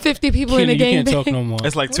 50 people in a gang. You can't talk no more.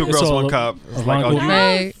 It's like two girls, one cup. It's like, oh,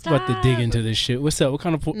 you about to dig into this shit. What's up? What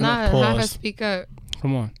kind of porn? Nah, have her speak up.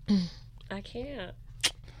 Come on. I can't.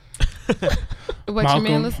 What Malcolm,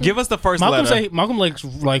 you man listen? Give us the first Malcolm letter. Malcolm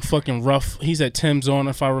like fucking rough. He's at Tim's on,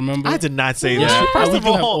 if I remember. I did not say that. First of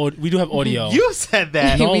all, we do have audio. You said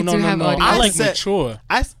that. No. I like mature.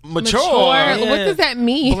 Mature. Yeah. What does that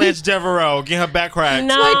mean? Blanche Devereaux, get her back cracked.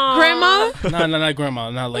 No. Like grandma? No, not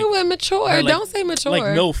grandma. Not like. We're mature. Like, don't say mature. Like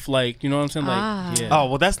MILF, like, you know what I'm saying? Like, yeah. Oh,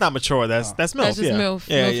 well, that's not mature. That's MILF. That's just MILF.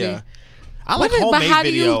 Yeah. I like homemade but how videos.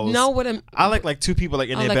 Do you know what I like two people like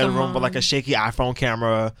in their bedroom with like a shaky iPhone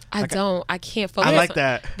camera. I can't focus. I like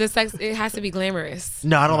that. The sex, it has to be glamorous.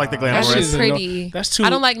 No, I don't like the glamorous. That's just pretty. That's too. I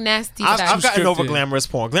don't like nasty stuff. I've gotten over glamorous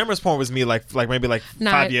porn. Glamorous porn was me like maybe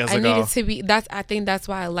 5 years ago. I needed to be. I think that's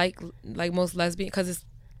why I like most lesbian, because it's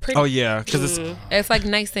pretty. Oh yeah, because it's like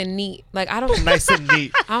nice and neat. Like I don't nice and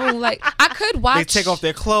neat. I don't like. I could watch. They take off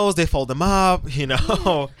their clothes, they fold them up, you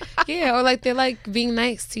know. Yeah, or like they like being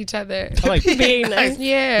nice to each other. I like being nice.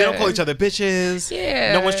 Yeah, they don't call each other bitches.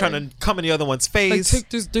 Yeah, no one's trying to come in the other one's face. Like, take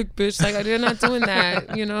this dick, bitch. Like they're not doing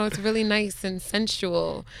that. You know, it's really nice and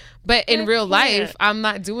sensual. But in real life, I'm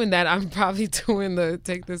not doing that. I'm probably doing the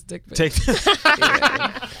take this dick, bitch. Take this.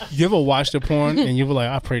 Yeah. You ever watched the porn and you were like,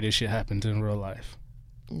 I pray this shit happens in real life?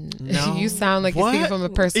 No. You sound like you're speaking from a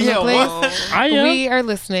personal place. I am. We are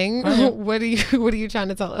listening. What are you trying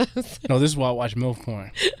to tell us? No, this is why I watch MILF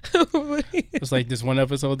porn. It's like this one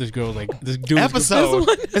episode. This girl this dude.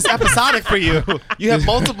 It's episodic for you. You have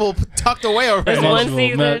multiple tucked away already. One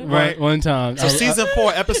season, right? One time. So season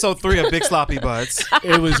 4, episode 3 of Big Sloppy Butts.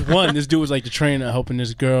 It was one. This dude was like the trainer helping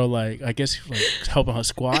this girl, like I guess like helping her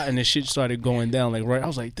squat, and this shit started going down. Like right, I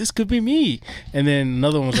was like, this could be me. And then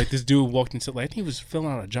another one was like this dude walked into I think he was filling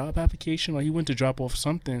out a job application, or he went to drop off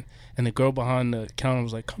something, and the girl behind the counter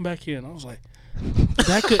was like, come back here, and I was like,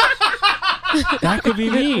 that could That could be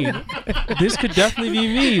me. This could definitely be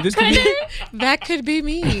me. This could be. That could be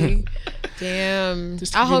me. Damn.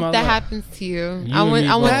 I hope that happens to you. You I want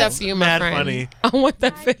and me that both. for you, my Mad friend. funny. I want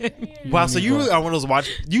that for him. Wow, so you really are one of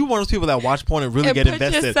those people that watch porn and really get put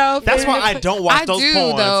invested. yourself That's in why it. I don't watch those do,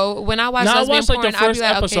 porns. though. When I watch No, I lesbian watched, like, porn, the I'll be first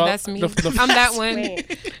like, episode. okay, that's me. The I'm that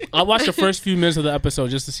one. I watched the first few minutes of the episode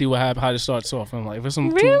just to see what happened, how it starts off. I'm like, if it's some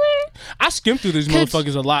Really? I skim through these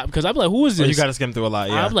motherfuckers a lot because I'm like, who is this? You got to skim through a lot,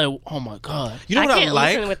 yeah. I'm like, oh my god. You know what I can't I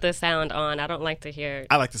like? listen with the sound on. I don't like to hear.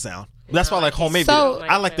 I like the sound. That's why I like homemade So- video.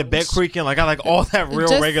 I like the bed creaking. Like I like all that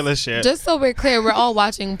real regular shit. Just so we're clear, we're all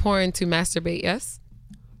watching porn to masturbate, yes?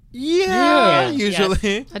 Yeah,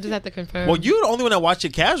 usually. I just have to confirm. Well, you're the only one that watch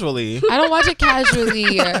it casually. I don't watch it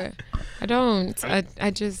casually. I don't.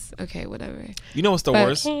 I just, okay, whatever. You know what's the But-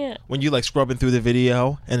 worst? When you like scrubbing through the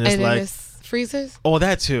video and it's And then like, it's freezes? oh,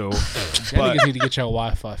 that too. That But niggas need to get your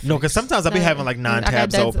Wi-Fi. no, because sometimes I'll be having like 9 I got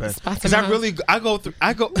tabs dead open. spots Because in I my really, I go.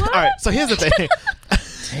 All right, so here's the thing.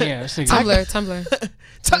 Damn, this nigga.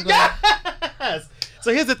 Tumblr. Yes.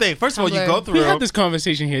 So here's the thing. First of all, you Tumblr. go through. We had this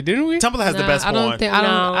conversation here, didn't we? Tumblr has the Nah, best I porn. don't think, I don't,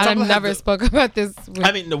 I Tumblr has never the- spoke about this. With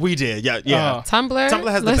I mean, no, we did. Yeah. Tumblr? Tumblr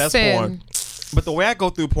has the best Listen. porn. But the way I go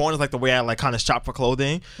through porn is like the way I like kind of shop for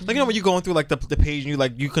clothing. Like, you know, when you're going through like the page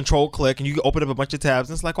and you control click and you open up a bunch of tabs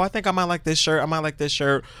and it's like, oh, I think I might like this shirt. I might like this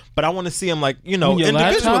shirt. But I want to see them like, you know, On your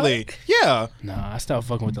individually. laptop? Yeah. Nah, I stopped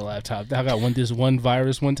fucking with the laptop. I got this one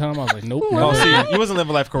virus one time. I was like, nope. Oh, never see, again. you wasn't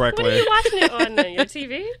living life correctly. What are you watching it on your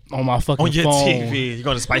TV? On my fucking On your phone. TV. You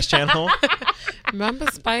going to Spice Channel? Remember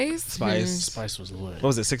Spice? Spice was lit. What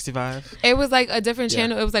was it, 65? It was like a different Yeah.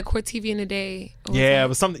 channel. It was like Court TV in the day. It was Yeah, like- it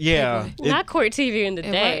was something. Yeah. Not Court TV in the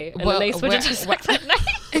day. And well, then they switched it to Sex at Night.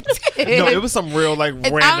 No, it was some real like I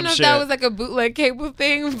random don't know if shit. that was like a bootleg cable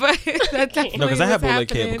thing, but that definitely No, because I had was bootleg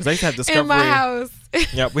cable. happening Because I used to have Discovery in my house.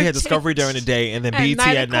 Yeah, we had Discovery during the day and then At BT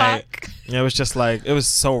 9 at night. o'clock. Yeah, it was just like it was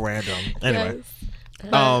so random. Anyway,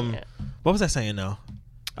 what was I saying now?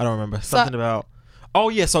 I don't remember. Something about. Oh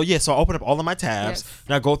yeah, so I open up all of my tabs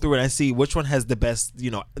and I go through and I see which one has the best, you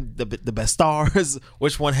know, the best stars,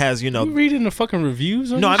 which one has, you know. You reading the fucking reviews?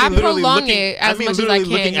 No, I I mean literally prolong looking. it as I mean much as I literally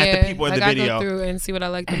can. looking at the people in like the I video. go through and see what I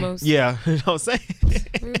like the most. Yeah, you know what I'm saying.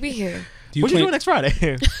 We'll be here. What you doing next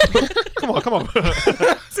Friday? Come on.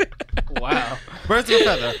 Wow. Birds of a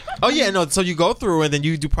feather. Oh yeah, no. So you go through and then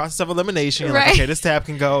you do process of elimination. You're Right. like, okay, this tab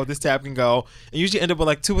can go, this tab can go, and you usually end up with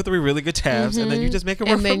like 2 or 3 really good tabs, and then you just make it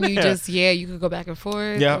work And then from you there. just you could go back and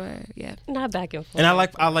forth. Yeah. Or, yeah. Not back and forth. And I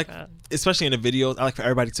like, especially in the videos, I like for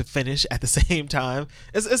everybody to finish at the same time.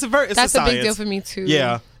 It's That's a a big science. deal for me too.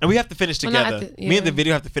 Yeah, and we have to finish Well, not together. at Me and the yeah.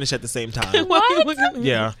 video have to finish at the same time. What?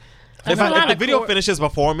 Yeah. That's If a lot the of video core- finishes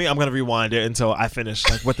before me, I'm gonna rewind it until I finish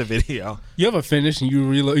like with the video. You ever finish and you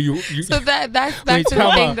reload? You So that's back Wait, to the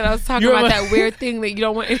time thing out. that I was talking You about. ever- That weird thing that you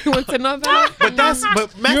don't want anyone to know about. But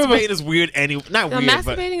masturbating is weird. Not No, weird,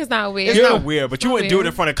 but masturbating is not weird. it's not weird. But you Not wouldn't do it in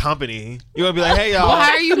weird. front of company. You would be like, hey y'all. Why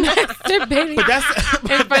are you masturbating? But that's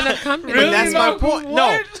in front of company. But that's my point.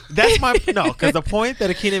 No, that's my because the point that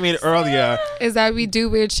Akina made earlier is that we do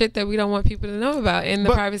weird shit that we don't want people to know about in the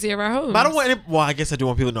privacy of our homes. But I don't want any, well, I guess I do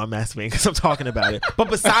want people to know I'm masturbating because I'm talking about it. But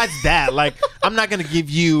besides that, like, I'm not going to give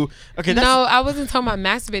you. Okay, that's, no, I wasn't talking about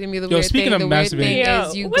masturbating. Me, the Yo, weird speaking thing. of The weird thing masturbating-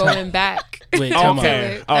 is you going back. Wait, time out.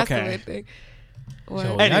 That's the Okay. weird thing. What?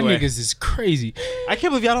 Yo, Anyway. y'all niggas is crazy. I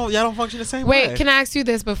can't believe y'all don't function the same Wait, way. can I ask you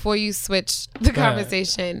this before you switch the Go ahead.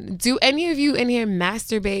 conversation? Do any of you in here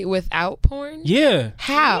masturbate without porn? Yeah.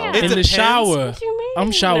 How? Yeah. It In the depends. shower. What you mean?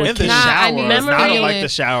 I'm shower In the king. Nah, I shower. need I don't memory. like the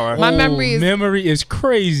shower. My memory is- memory is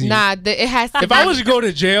crazy. Nah, it has to If be. I was to go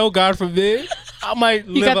to jail, God forbid, I might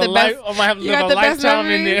You live got a the life. best- I might have to you live got a the best lifetime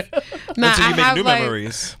in there. memories? Nah, Until you I make have new like,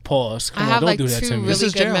 memories. Pause. Come I on, have don't like do that to 2 me. This really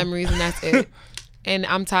is good jail. memories, and that's it. And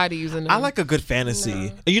I'm tired of using them. I like a good fantasy.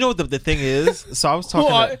 And you know what the thing is? So I was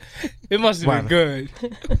talking. Well, it must have been Wow. good.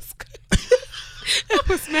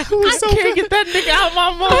 I can't get that nigga out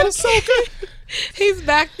my mouth. It's so good. He's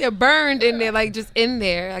back there, burned in there, like just in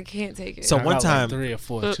there. I can't take it. So I one got like time, 3 or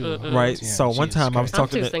 4 too. right? Yeah, So one Jesus time I was Christ. I'm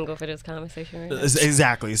talking too to single for this conversation right now.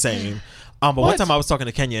 exactly same. But one What? time I was talking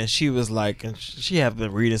to Kenya and she was like, and she had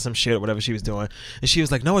been reading some shit or whatever she was doing, and she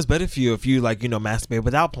was like, "No, it's better for you if you like, you know, masturbate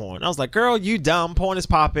without porn." I was like, "Girl, you dumb. Porn is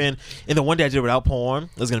popping." And the one day I did it without porn,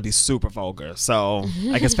 it was gonna be super vulgar. So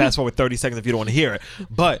I guess fast forward 30 seconds if you don't want to hear it.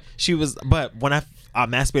 But when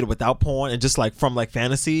masturbated without porn and just like from like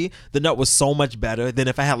fantasy, the nut was so much better than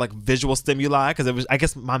if I had like visual stimuli, because it was, I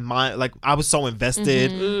guess my mind, like I was so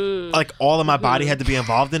invested, like all of my body had to be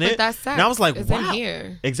involved in it. But that's sex. And I was like, it's wow, in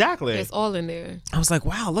here. exactly. It's all in there. I was like,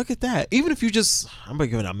 wow, look at that. Even if you just, I'm gonna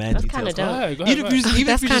give it out mad That's details. kinda dope. Go ahead, go ahead, Even go if you ahead. just, even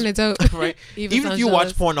That's if you kind of just, dope. right? Even Even if you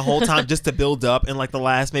watch porn the whole time just to build up in like the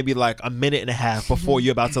last maybe like a minute and a half before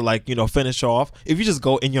you're about to like, you know, finish off. If you just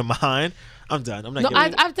go in your mind, I'm done. I'm not. No,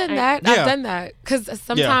 getting I've done that. Yeah. I've done that because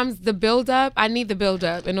sometimes the build up, I need the build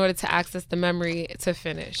up in order to access the memory to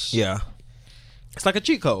finish. Yeah, it's like a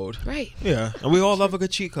cheat code. Right. Yeah, and we all love a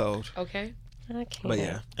good cheat code. Okay. Okay. But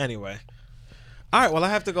yeah. Anyway. All right. Well, I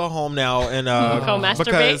have to go home now and Go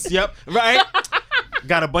masturbate? because right.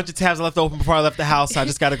 Got a bunch of tabs left open before I left the house. So I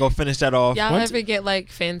just got to go finish that off. Y'all ever get like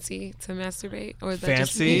fancy to masturbate, or is that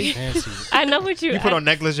just me? Fancy. I know what you. You put on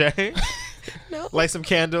negligee. No. Light some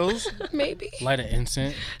candles. Maybe. Light an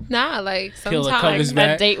incense. Nah, like Peel the sometimes covers a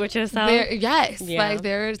back. date with yourself. yes, Yeah. like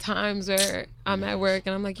there are times where I'm at work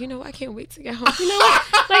and I'm like, I can't wait to get home. You know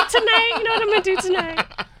what? Like tonight, you know what I'm gonna do tonight?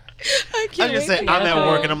 I I can't just wait say to I'm get at home.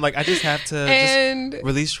 work and I'm like, I just have to And just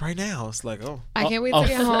release right now. It's like, oh. I can't wait Oh. to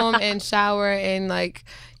get home and shower and like,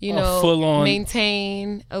 full-on-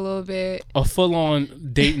 maintain a little bit. A full-on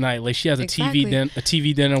date night. Like she has a Exactly.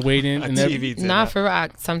 TV dinner waiting. A And TV dinner. Not for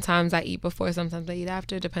rock. Sometimes I eat before, sometimes I eat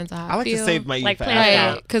after. Depends on how I I like feel. to save my eat Like for plan it after.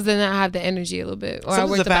 out. Right, because then I have the energy a little bit. Or I Sometimes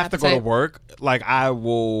work if the I have to go to appetite. work, like I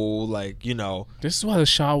will, like, you know. This is why the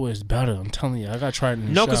shower is better. I'm telling you. I gotta try it in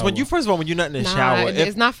the No, shower. because when you first of all, when you're not in the Nah, shower,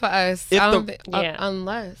 it's not for us. if I don't the- think, Yeah.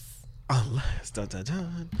 unless. dun, dun,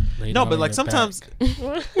 dun. Lay No, down but on like your sometimes,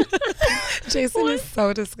 Jason is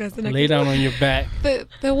so disgusting. Lay down on your back.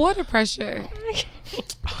 The water pressure.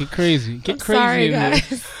 Get crazy. Get I'm crazy sorry, in there.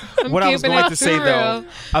 guys. I'm what I was keeping going it to say too though real.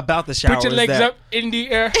 about the shower Put your is legs that up in the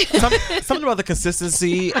air. something about the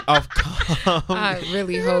consistency of cum. I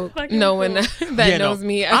really hope Fucking no one cool. that Yeah, no, knows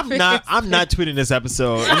me. I'm not tweeting this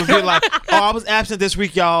episode. I'm gonna be like, oh, I was absent this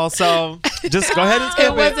week, y'all. So just go ahead and skip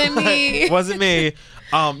it. It wasn't me. It wasn't me.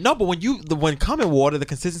 No, but when cum and water, the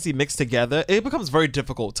consistency mixed together, it becomes very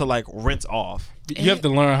difficult to like rinse off. You have to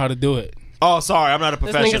learn how to do it. Oh, sorry, I'm not a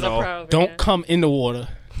This nigga's a professional. pro. Don't come in the water.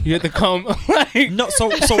 You have to come like No, so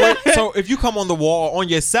if you come on the wall on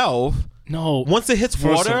yourself, no. once it hits First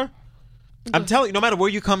water, I'm telling you, no matter where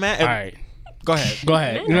you come at, All right. go ahead. Go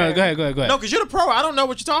ahead. No, go ahead. No, because you're the pro. I don't know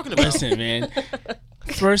what you're talking about. Listen, man.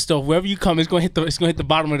 First off, wherever you come, it's gonna hit the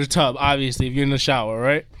bottom of the tub. Obviously, if you're in the shower,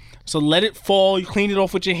 right? So let it fall. You clean it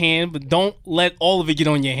off with your hand, but don't let all of it get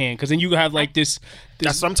on your hand, because then you have like this.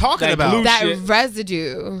 That's what I'm talking that about. glue that shit.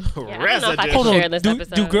 residue. Yeah, I don't know if I Residue. can Hold share on. this Do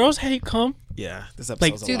episode. girls hate cum? Yeah, this Like,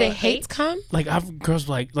 episode's Do a they lot. hate cum? Like I've girls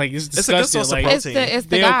like it's It's a good disgusting. source of Like protein. It's the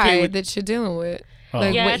They guy okay with- that you're dealing with. Oh.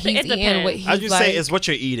 Like Yeah, what it he's eating, depends. what he's I just like. say it's what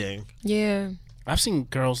you're eating. Yeah, I've seen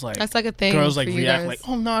girls like that's like a thing. girls like for you react guys. like,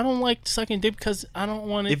 oh no, I don't like sucking dick because I don't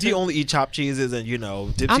want it. If you only eat chopped cheeses and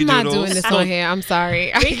dipsy I'm not doodles, doing this on here. I'm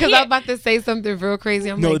sorry because I'm about to say something real crazy.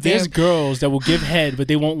 I'm no, like, there's damn. girls that will give head, but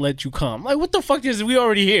they won't let you come. Like, what the fuck is we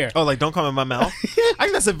already here? Oh, like don't come in my mouth. I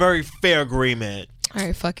think that's a very fair agreement. All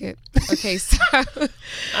right, fuck it. Okay, so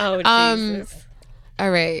Oh, Jesus. all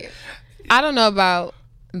right. I don't know about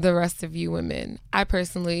the rest of you women. I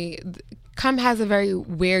personally, cum has a very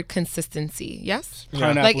weird consistency. Yes,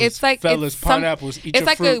 Pineapples, like it's like fellas, it's some- pineapples. Eat it's your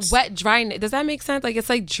like fruits. a wet dryness. Does that make sense? Like it's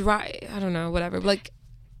like dry. I don't know. Whatever. Like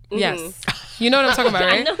yes, you know what I'm talking about, I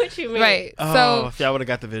right? know what you mean. Right. Oh, So if y'all would have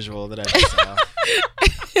got the visual that I just saw.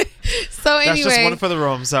 so That's anyway, just one for the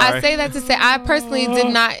room. Sorry. I say that to say I personally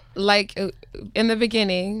did not like in the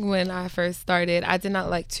beginning when I first started. I did not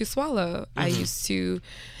like to swallow. I used to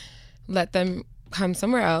let them come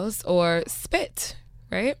somewhere else or spit.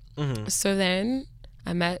 Right. So then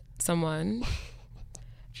I met someone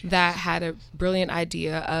that had a brilliant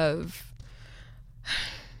idea of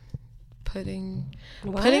putting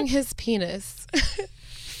his penis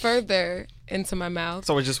further into my mouth.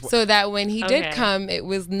 So it just So that when he did Okay. come, it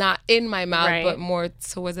was not in my mouth, Right. but more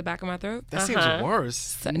towards the back of my throat. that seems worse.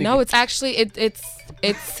 So- no, it's actually it's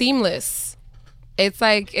seamless. It's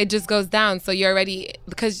like it just goes down. So you're already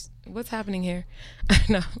because what's happening here?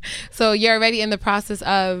 No. So you're already in the process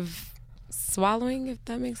of swallowing, if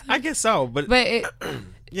that makes sense. I guess so, but But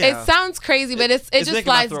yeah. it sounds crazy, but it It's just making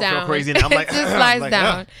my slides throat feel down. crazy now. I'm like, it just I'm slides like,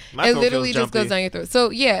 down. my It throat literally feels just goes jumpy. down your throat. So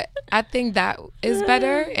yeah, I think that is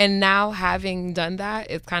better. And now having done that,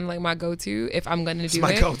 it's kind of like my go-to if I'm gonna It's do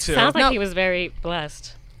my it. go-to. Sounds like No. he was very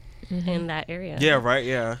blessed. in that area. Yeah, right.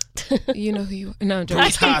 Yeah. You know who you are. No, I'm joking.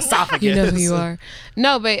 Esophagus. You know who you are.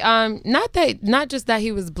 No, but not just that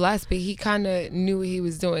he was blessed, but he kind of knew what he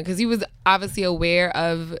was doing because he was obviously aware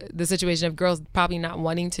of the situation of girls probably not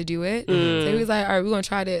wanting to do it. So he was like, all right, we're going to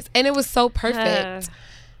try this. And it was so perfect.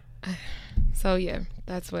 So yeah,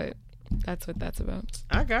 that's what that's about.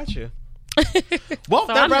 I got you. Well,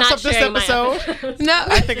 So that I'm wraps not up this sharing my episode. No,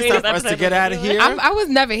 I think it's time for us to get out of here. I was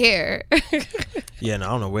never here. Yeah, no, I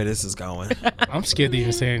don't know where this is going. I'm scared to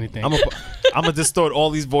even say anything. I'm gonna distort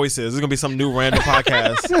all these voices. There's gonna be some new random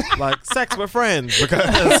podcast like sex with friends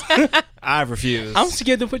because I refuse. I'm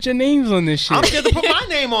scared to put your names on this shit. I'm scared to put my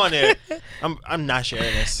name on it. I'm not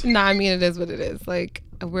sharing this. Nah, I mean it is what it is. Like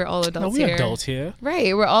we're all adults we're here. adults here.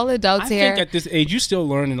 Right, we're all adults I here. think at this age, you're still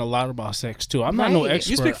learning a lot about sex too. I'm not no Right.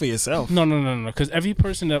 expert. You speak for yourself. No. Because every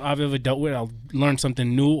person that I've ever dealt with, I'll learn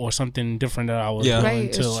something new or something different that I was Yeah. willing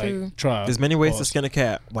Right, to it's like true. try. There's many ways to skin a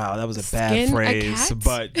cat. Wow, that was a bad Skin a phrase, cat?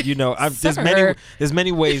 but you know, Sir. there's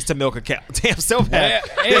many ways to milk a cat. Damn, so bad.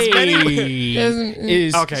 Hey,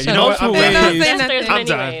 There's- Okay, you Shut know up. what? I'm Don't done. say Yes, nothing. there's I'm many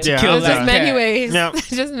done. ways. Yeah, Kill I'm that Just done. many cat. ways. Yeah.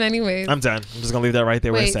 Just many ways. I'm done. I'm just gonna leave that right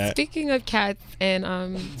there where Wait, it's at. speaking of cats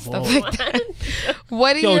and stuff Whoa. like that,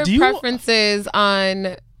 what are Yo, your do you- preferences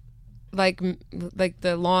on like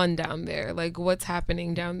the lawn down there? Like what's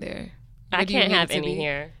happening down there? I What do you can't need have it to any be?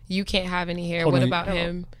 here. You can't have any here. Hold What on. about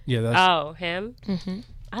him? Yeah, that's Oh, him? Mm-hmm.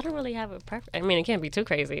 I don't really have a preference. I mean, it can't be too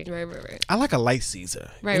crazy. Right. I like a light Caesar.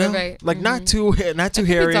 Right, you know? right. Like not too It could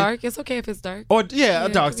hairy. be dark. It's okay if it's dark. Or yeah, a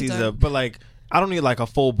dark it could be Caesar, dark. but like I don't need like a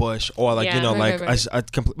full bush or like Yeah. you know Right, like right. a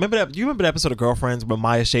complete. Remember that? Do you remember the episode of Girlfriends where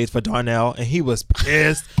Maya shades for Darnell and he was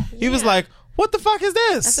pissed? He was like, "What the fuck is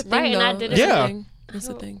That's this?" the thing, Right, and I though. didn't- That's the Yeah. thing. That's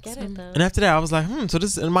the thing. Get So- it, though. And after that, I was like, So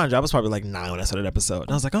this, and mind you, I was probably like 9 when I saw that episode,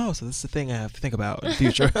 and I was like, oh, so this is the thing I have to think about in the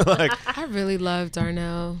future. Like, I really love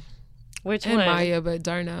Darnell Which and one? Maya, but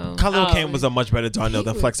Darnell. Khalil Oh. Kane was a much better Darnell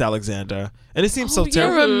than Flex Alexander, and it seems so You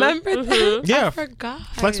terrible. remember that? Yeah. I forgot.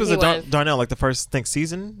 Flex was He a was. Darnell like the first, I think,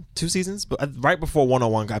 two seasons, but right before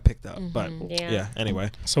 101 got picked up. But yeah,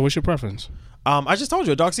 anyway, So what's your preference? I just told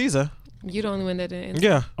you a dark Caesar. You the only one that didn't.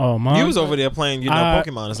 Yeah. Oh, mine. You was over there playing,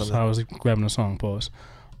 Pokemon or something. So I was grabbing a song. Pause.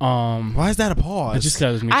 Why is that a pause? Just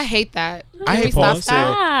because I hate that. I hate Stop pause,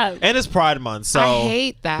 that. Stop. and it's Pride Month, so I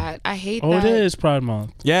hate that. I hate Oh, that. it is Pride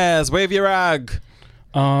Month. yes, wave your rag.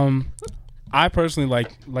 I personally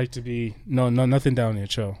like to be nothing down there,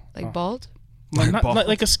 chill. Like bald? Like, Like bald?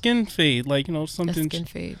 like a skin fade, like A something skin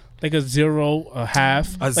fade. like a 0, a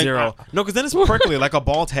half, A like, zero. No, because then it's prickly, like a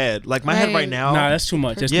bald head. Like my head Right. right now. Nah, that's too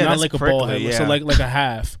much. It's Yeah, not that's like a prickly, bald head. So yeah. like a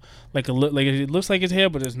half, like it looks like it's hair,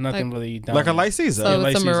 but there's nothing Like- really down like a there. light Caesar. So Yeah, it's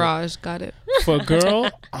light a season. mirage. Got it. For a girl,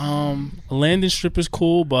 a landing strip is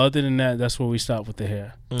cool, but other than that, that's where we stop with the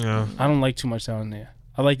hair. Yeah. I don't like too much down there.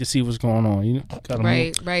 I like to see what's going on. You know, gotta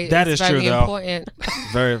Right. That It's is true, very though. important.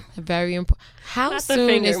 Very. Very important. How Not the soon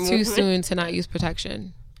finger is too movement. soon to not use protection?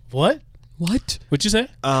 move. What? What? What'd you say?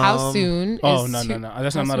 How soon? Oh, is no. too-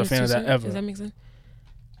 That's how I'm not a soon fan is of too that soon? ever. Does that make sense?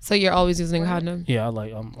 So you're always using a condom? Yeah, I'm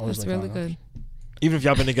always That's like really condoms. good. Even if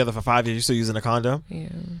y'all been together for 5 years, you're still using a condom. Yeah.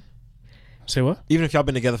 Say what? Even if y'all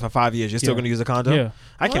been together for 5 years, you're still Yeah. going to use a condom. Yeah.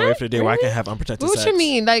 I can't wait for the day where I can have unprotected What sex. you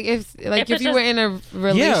mean? Like if it's you were in a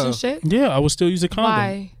relationship? Yeah, I would still use a condom.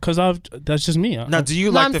 Why? Because that's just me. Now, do you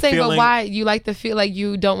No, like I'm the saying, feeling? but why you like to feel like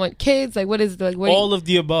you don't want kids? Like, what is the like? What All of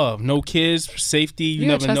the above. No kids, safety. You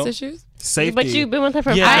you have never trust know. issues? Safety. But you've been with her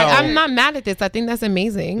for Yeah, 5 no. I'm not mad at this. I think that's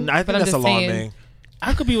amazing. I think but I'm that's just saying, alarming.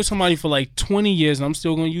 I could be with somebody for like 20 years and I'm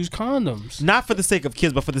still going to use condoms. Not for the sake of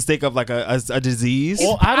kids, but for the sake of like a disease.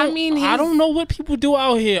 Or I mean, I don't know what people do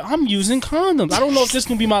out here. I'm using condoms. I don't know if this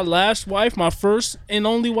can be my last wife, my first and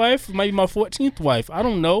only wife, maybe my 14th wife. I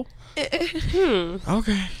don't know.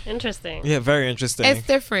 Okay. Interesting. Yeah, very interesting. It's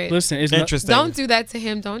different. Listen, it's Interesting. Don't do that to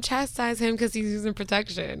him. Don't chastise him because he's using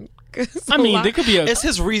protection. I mean, there could be a. It's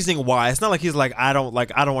his reasoning why. It's not like he's like I don't want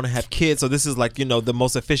to have kids, so this is like the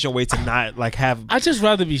most efficient way to not like have. I just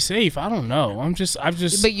rather be safe. I don't know. I've just.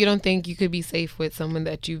 But you don't think you could be safe with someone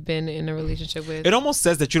that you've been in a relationship with? It almost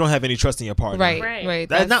says that you don't have any trust in your partner. Right.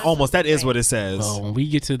 That not almost. That is what it says. Well, when we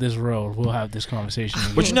get to this road, we'll have this conversation.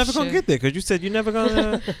 But you're never gonna shit. get there because you said you're never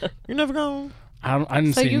gonna. You're never gonna. I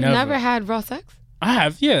didn't So say you've never. never had raw sex? I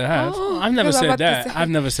have. Yeah, I have. Oh, I've never 'cause I'm said about to that. say- I've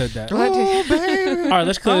never said that. Oh, baby. All right,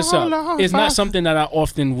 let's clear this Oh, up. Lord, It's not fuck. something that I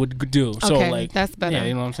often would do. So Okay, like, that's better. Yeah,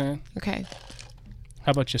 you know what I'm saying. Okay.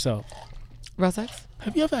 How about yourself? Raw sex?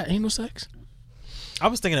 Have you ever had anal sex? I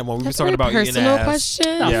was thinking that when we were That's a talking very about eating personal ass.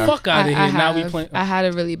 question. Nah, Yeah. fuck out of here. I Now we have. playing. I had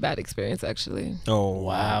a really bad experience actually. Oh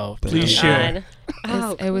Wow. baby. Please share.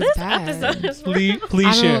 Oh, It was this bad. episode is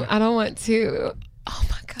Please share. I don't want to. Oh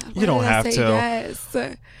my god. why You don't did I have say to. Yes.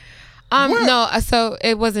 No, so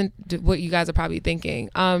it wasn't what you guys are probably thinking.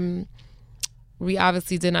 We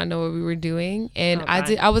obviously did not know what we were doing, and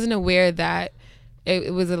I wasn't aware that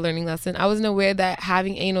it was a learning lesson. I wasn't aware that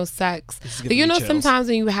having anal sex, like, you know, sometimes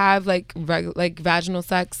when you have like vaginal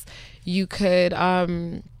sex, you could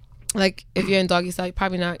like if you're in doggy style,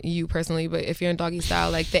 probably not you personally, but if you're in doggy style,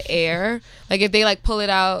 like the air, like if they like pull it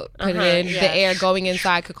out, put it in, the air going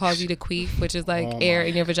inside could cause you to queef, which is like air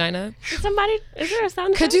in your vagina. Is there a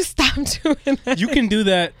sound? Could you stop doing that? You can do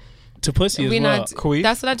that to pussy as well. Queef?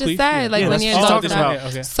 That's what I just Queef, said. yeah. Like when you're in doggy style.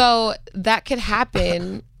 Okay. So that could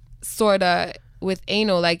happen, sorta, with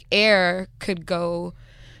anal. Like air could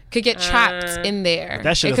get trapped in there.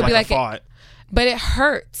 That shit it is could like be like a fart. but it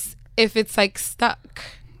hurts if it's like stuck.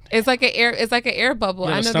 It's like an air bubble.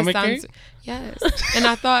 You have I a know this stomach sounds ache? yes. And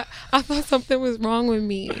I thought something was wrong with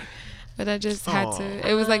me. But I just had to.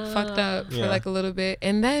 It was like fucked up for like a little bit.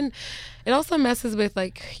 And then it also messes with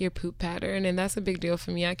like your poop pattern, and that's a big deal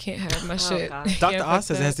for me. I can't have my shit. Dr. Oz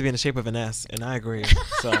says it has to be in the shape of an S, and I agree.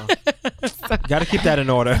 So, got to keep that in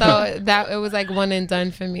order. So that it was like one and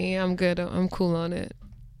done for me. I'm good. I'm cool on it.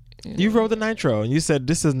 You rode the nitro, and you said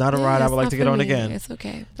this is not a ride I would like to get on again. It's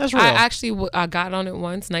okay. That's real. I actually I got on it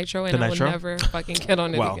once, nitro, and I would never fucking get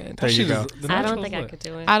on it again. There you go. I don't think I could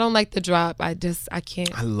do it. I don't like the drop. I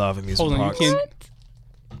can't. I love amusement parks.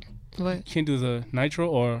 What? You can't do the nitro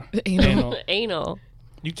or Anal. Anal.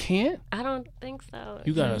 You can't? I don't think so.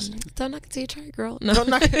 You got us. Don't knock it till you try, girl. No. Don't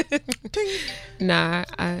knock it. Nah,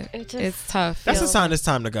 it's tough. That's a sign it's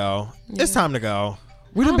time to go. Yeah. It's time to go.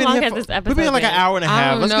 We've been here for, we've been like an hour and a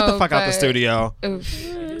half. Let's get the fuck out the studio.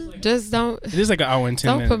 Just don't. It is like an hour and 10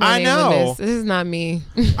 don't minutes. Put my I name know. in this. This is not me.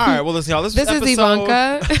 All right, well, listen, y'all. This is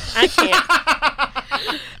Ivanka. I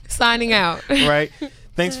can't. Signing out. Right.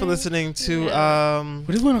 Thanks for listening to. What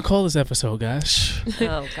do you want to call this episode, guys?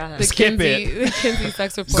 Oh God. The Skip The Kinsey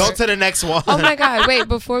Sex Report. Go to the next one. Oh my God! Wait,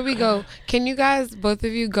 before we go, can you guys, both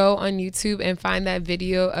of you, go on YouTube and find that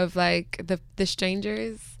video of like the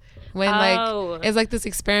strangers? When like it's like this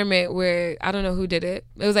experiment where I don't know who did it.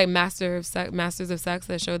 It was like Masters of Sex,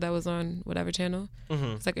 that show that was on whatever channel.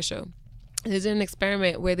 Mm-hmm. It's like a show. They did an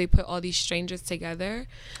experiment where they put all these strangers together,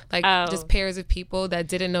 like just pairs of people that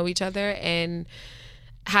didn't know each other, and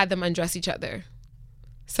had them undress each other.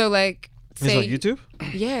 So like, say, it's on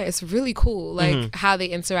YouTube? Yeah, it's really cool. Like how they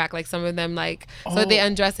interact. Like some of them so they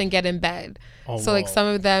undress and get in bed. So like some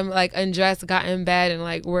of them like undressed, got in bed, and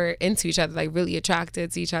like were into each other, like really attracted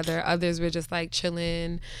to each other. Others were just like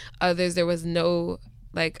chilling. Others there was no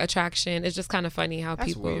like attraction. It's just kind of funny how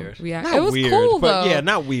people react. Not it was weird, cool but though. Yeah,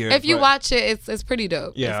 not weird. If you watch it, it's pretty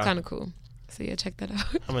dope. Yeah. It's kind of cool. So yeah, check that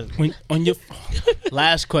out. On your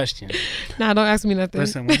last question. Nah, don't ask me nothing.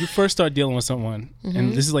 Listen, when you first start dealing with someone,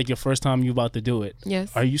 and this is like your first time you about to do it.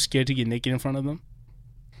 Yes. Are you scared to get naked in front of them?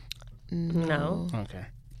 No. Okay.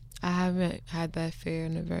 I haven't had that fear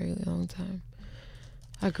in a very long time.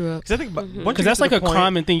 I grew up. Because that's like a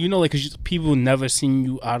common thing, you know, like because people never seen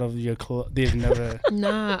you out of your clothes. They've never.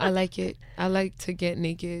 Nah, I like it. I like to get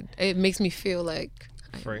naked. It makes me feel like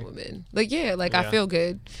I'm a woman. Like I feel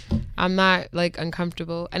good. I'm not like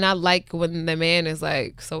uncomfortable, and I like when the man is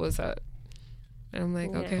like, "So what's up?" And I'm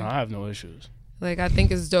like, "Okay." No, I have no issues. Like I think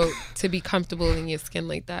it's dope to be comfortable in your skin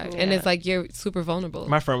like that, and it's like you're super vulnerable.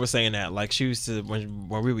 My friend was saying that, like she used to when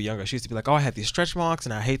we were younger, she used to be like, "Oh, I have these stretch marks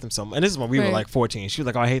and I hate them so much." And this is when we were like 14. She was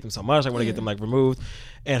like, "Oh, I hate them so much. I want to get them like removed."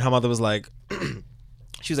 And her mother was like,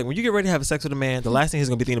 she was like, "When you get ready to have sex with a man, the last thing he's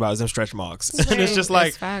gonna be thinking about is them stretch marks." And it's just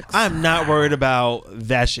like, I'm not worried about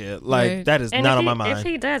that shit. Like that is not on my mind. If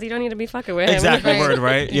he does, you don't need to be fucking with him. Exactly, word,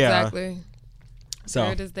 right? Yeah. Exactly. So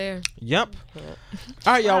it is there. Yep.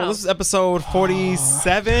 All right, y'all. Well, this is episode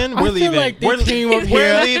 47. We're leaving. Like we're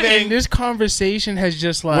leaving. And this conversation has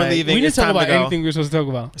just like we're leaving. We didn't talk about anything we were supposed to talk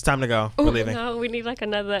about. It's time to go. We're leaving. No, we need like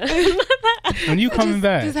another. When you coming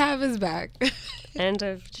back? Just have us back. End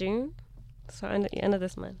of June. So end of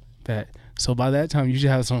this month. So by that time, you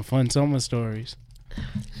should have some fun summer stories.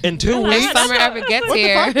 In 2 weeks? If summer ever gets what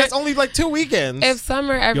here. The fuck? That's only like 2 weekends. If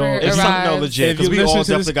summer ever arrives. If summer, no, legit. Because we all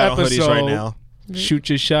definitely got on hoodies right now. Shoot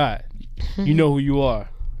your shot. You know who you are.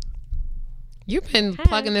 You've been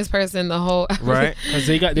plugging this person the whole right because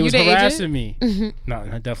they was harassing me. No,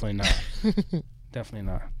 definitely not.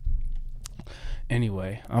 Definitely not.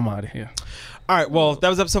 Anyway, I'm out of here. All right, well, that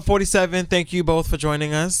was episode 47. Thank you both for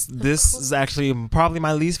joining us. This is actually probably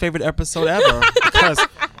my least favorite episode ever because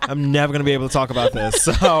I'm never going to be able to talk about this.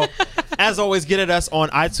 So, as always, get at us on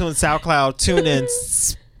iTunes, SoundCloud, TuneIn,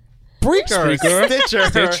 Spreaker,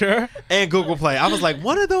 Stitcher, and Google Play. I was like,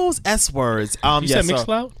 one of those S words. You said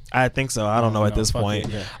Mixcloud? I think so. I don't know at this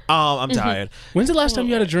point. I'm tired. When's the last time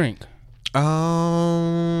you had a drink?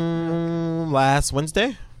 last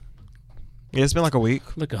Wednesday. Yeah, it's been like a week.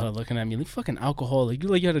 Look at her looking at me. You fucking alcoholic. You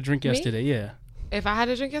like you had a drink yesterday. Yeah. If I had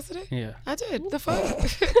a drink yesterday? Yeah. I did. The fuck?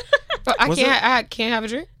 I can't have a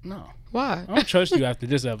drink? No. Why? I don't trust you after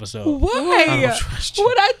this episode. Why? I don't trust you.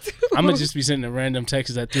 What'd I do? I'm gonna just be sending random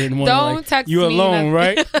texts at 3 in the morning. Don't like, text you me. alone,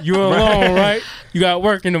 right? You alone, right? You got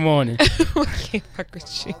work in the morning. I can't fuck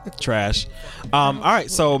with you. Trash. All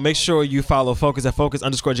right, so make sure you follow Focus at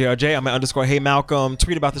Focus_JRJ. I'm at _Hey Malcolm.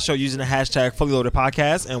 Tweet about the show using the hashtag Fully Loaded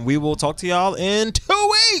Podcast, and we will talk to y'all in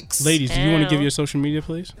 2 weeks. Ladies, do you want to give your social media,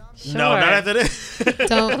 please? Sure. No, not after this.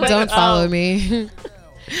 Don't follow me.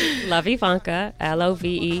 Love Ivanka,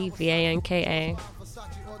 LOVEVANKA.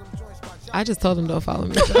 I just told him don't follow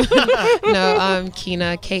me. No,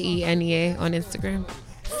 Kina, KENEA on Instagram.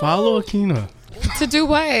 Follow Akina. To do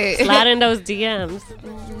what? Slide in those DMs.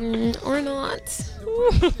 Or not.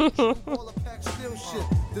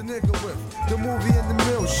 The nigga with the movie and the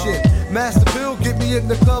mill shit. Master Bill, get me in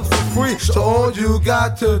the clubs for free. So all you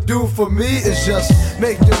got to do for me is just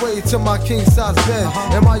make your way to my king size bed.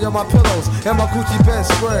 Am I on my pillows and my Gucci bed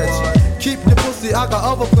spreads? Keep your pussy, I got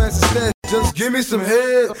other plans instead. Just give me some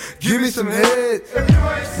head, give me some head. If you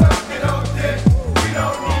ain't sucking no dick, we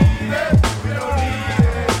don't need it. We don't need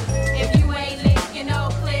it. If you ain't licking no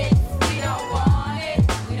clit, we don't want it.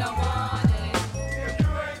 We don't want it. If you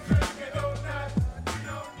ain't drinking no nuts, we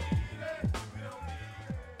don't need it. We don't need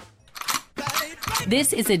it.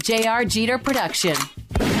 This is a J.R. Jeter production.